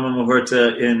 the Brahma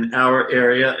Muhurta in our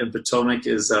area in Potomac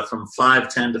is from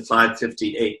 5:10 to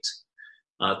 5:58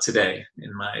 today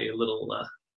in my little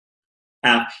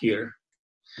app here.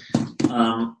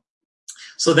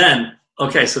 So then,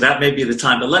 okay, so that may be the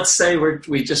time. But let's say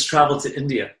we just traveled to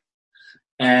India,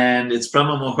 and it's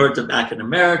Brahma Muhurta back in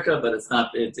America, but it's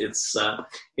not.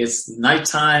 It's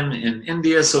nighttime in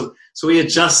India, so we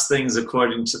adjust things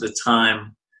according to the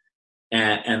time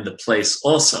and the place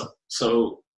also.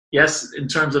 So yes, in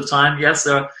terms of time, yes,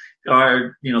 there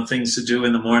are things to do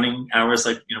in the morning hours,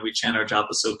 like we chant our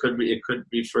japa. So it could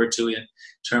refer to in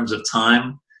terms of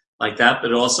time like that,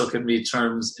 but it also can be in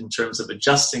terms of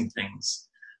adjusting things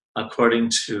according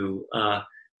to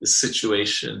the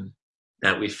situation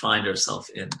that we find ourselves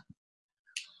in.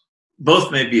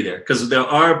 Both may be there, because there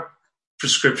are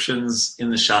prescriptions in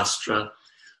the Shastra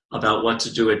about what to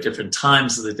do at different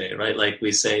times of the day, right? Like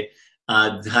we say,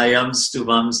 dhyam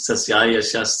stuvam tasyaya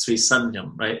shastri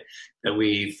sanyam, right? That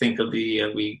we think of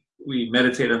we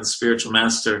meditate on the spiritual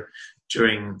master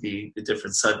during the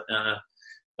different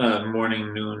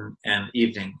morning, noon, and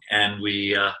evening. And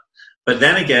but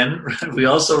then again, we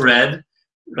also read,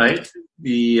 right,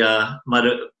 the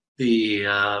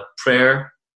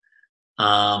prayer,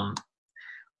 oh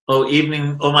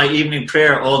my evening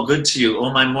prayer, all good to you.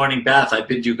 Oh my morning bath, I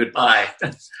bid you goodbye.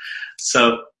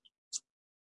 So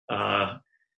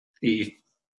the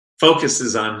focus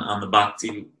is on the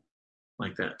bhakti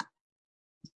like that.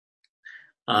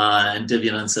 And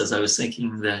Divyanand says, I was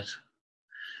thinking that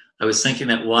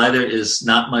why there is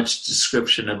not much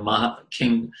description of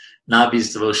King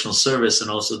Nabi's devotional service and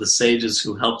also the sages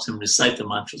who helped him recite the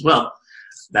mantras. Well,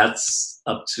 that's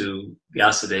up to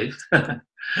Vyasadeva.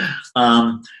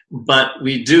 But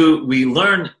we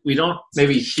learn, we don't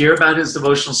maybe hear about his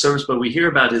devotional service, but we hear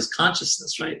about his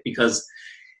consciousness, right? Because,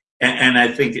 and I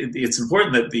think it's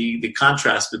important that the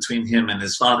contrast between him and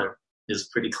his father is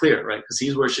pretty clear, right? Because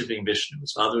he's worshiping Vishnu.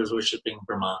 His father was worshiping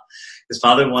Brahma. His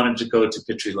father wanted to go to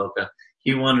Pitriloka.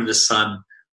 He wanted a son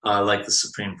like the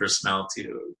Supreme Personality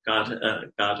of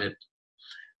Godhead.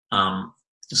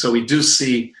 So we do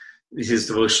see his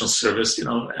devotional service,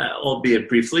 albeit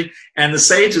briefly. And the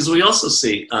sages we also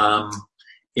see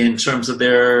in terms of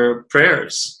their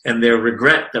prayers and their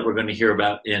regret that we're going to hear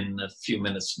about in a few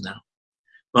minutes from now.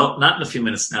 Well, not in a few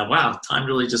minutes now. Wow, time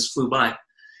really just flew by.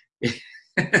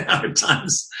 Our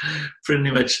time's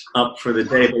pretty much up for the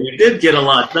day, but we did get a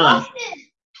lot done.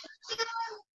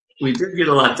 We did get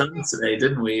a lot done today,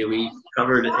 didn't we? We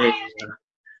covered a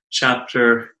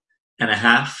chapter and a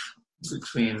half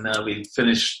between, we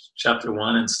finished chapter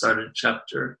 1 and started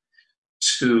chapter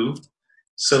 2.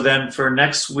 So then for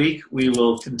next week, we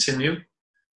will continue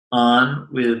on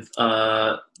with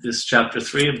this chapter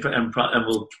 3 and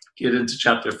we'll get into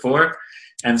chapter 4.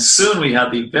 And soon we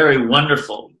have the very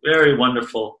wonderful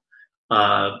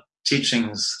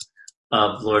teachings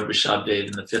of Lord Rishabhdev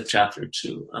in the 5th chapter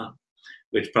too,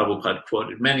 which Prabhupada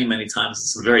quoted many, many times.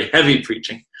 It's some very heavy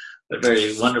preaching, but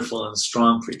very wonderful and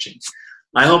strong preaching.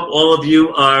 I hope all of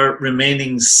you are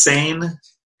remaining sane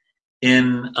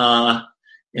in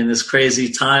this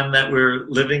crazy time that we're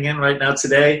living in right now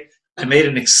today. I made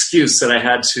an excuse that I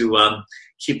had to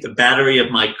keep the battery of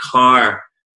my car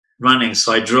running,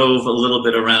 so I drove a little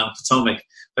bit around Potomac.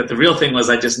 But the real thing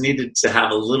was I just needed to have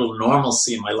a little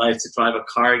normalcy in my life to drive a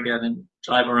car again and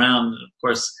drive around. And of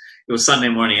course, it was Sunday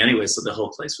morning anyway, so the whole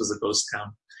place was a ghost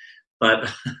town.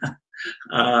 But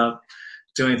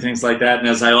doing things like that, and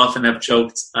as I often have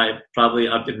joked, I've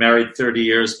been married 30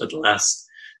 years, but the last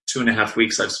 2.5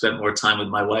 weeks I've spent more time with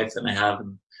my wife than I have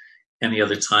in any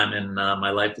other time in my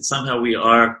life. But somehow we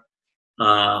are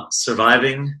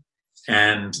surviving.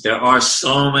 And there are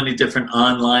so many different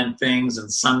online things and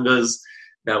sanghas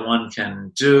that one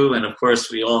can do. And of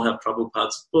course, we all have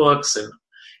Prabhupada's books, and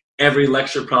every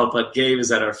lecture Prabhupada gave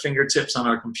is at our fingertips on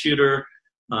our computer.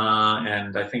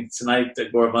 And I think tonight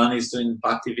Gauravani is doing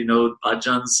Bhakti Vinod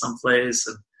Bhajan someplace.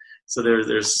 And so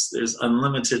there's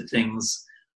unlimited things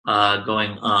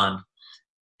going on.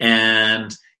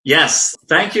 And yes,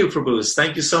 thank you, Prabhus.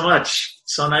 Thank you so much.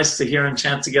 So nice to hear and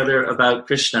chant together about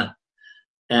Krishna.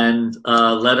 And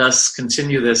let us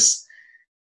continue this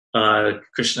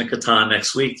Krishna Katha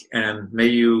next week. And may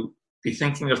you be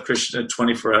thinking of Krishna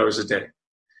 24 hours a day.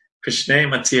 Krishna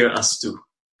Matir Astu.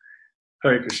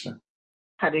 Hare Krishna.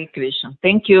 Hare Krishna.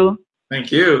 Thank you.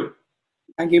 Thank you.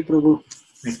 Thank you, Prabhu.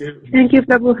 Thank you. Thank you,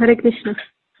 Prabhu. Hare Krishna.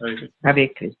 Hare Krishna. Hare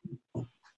Krishna.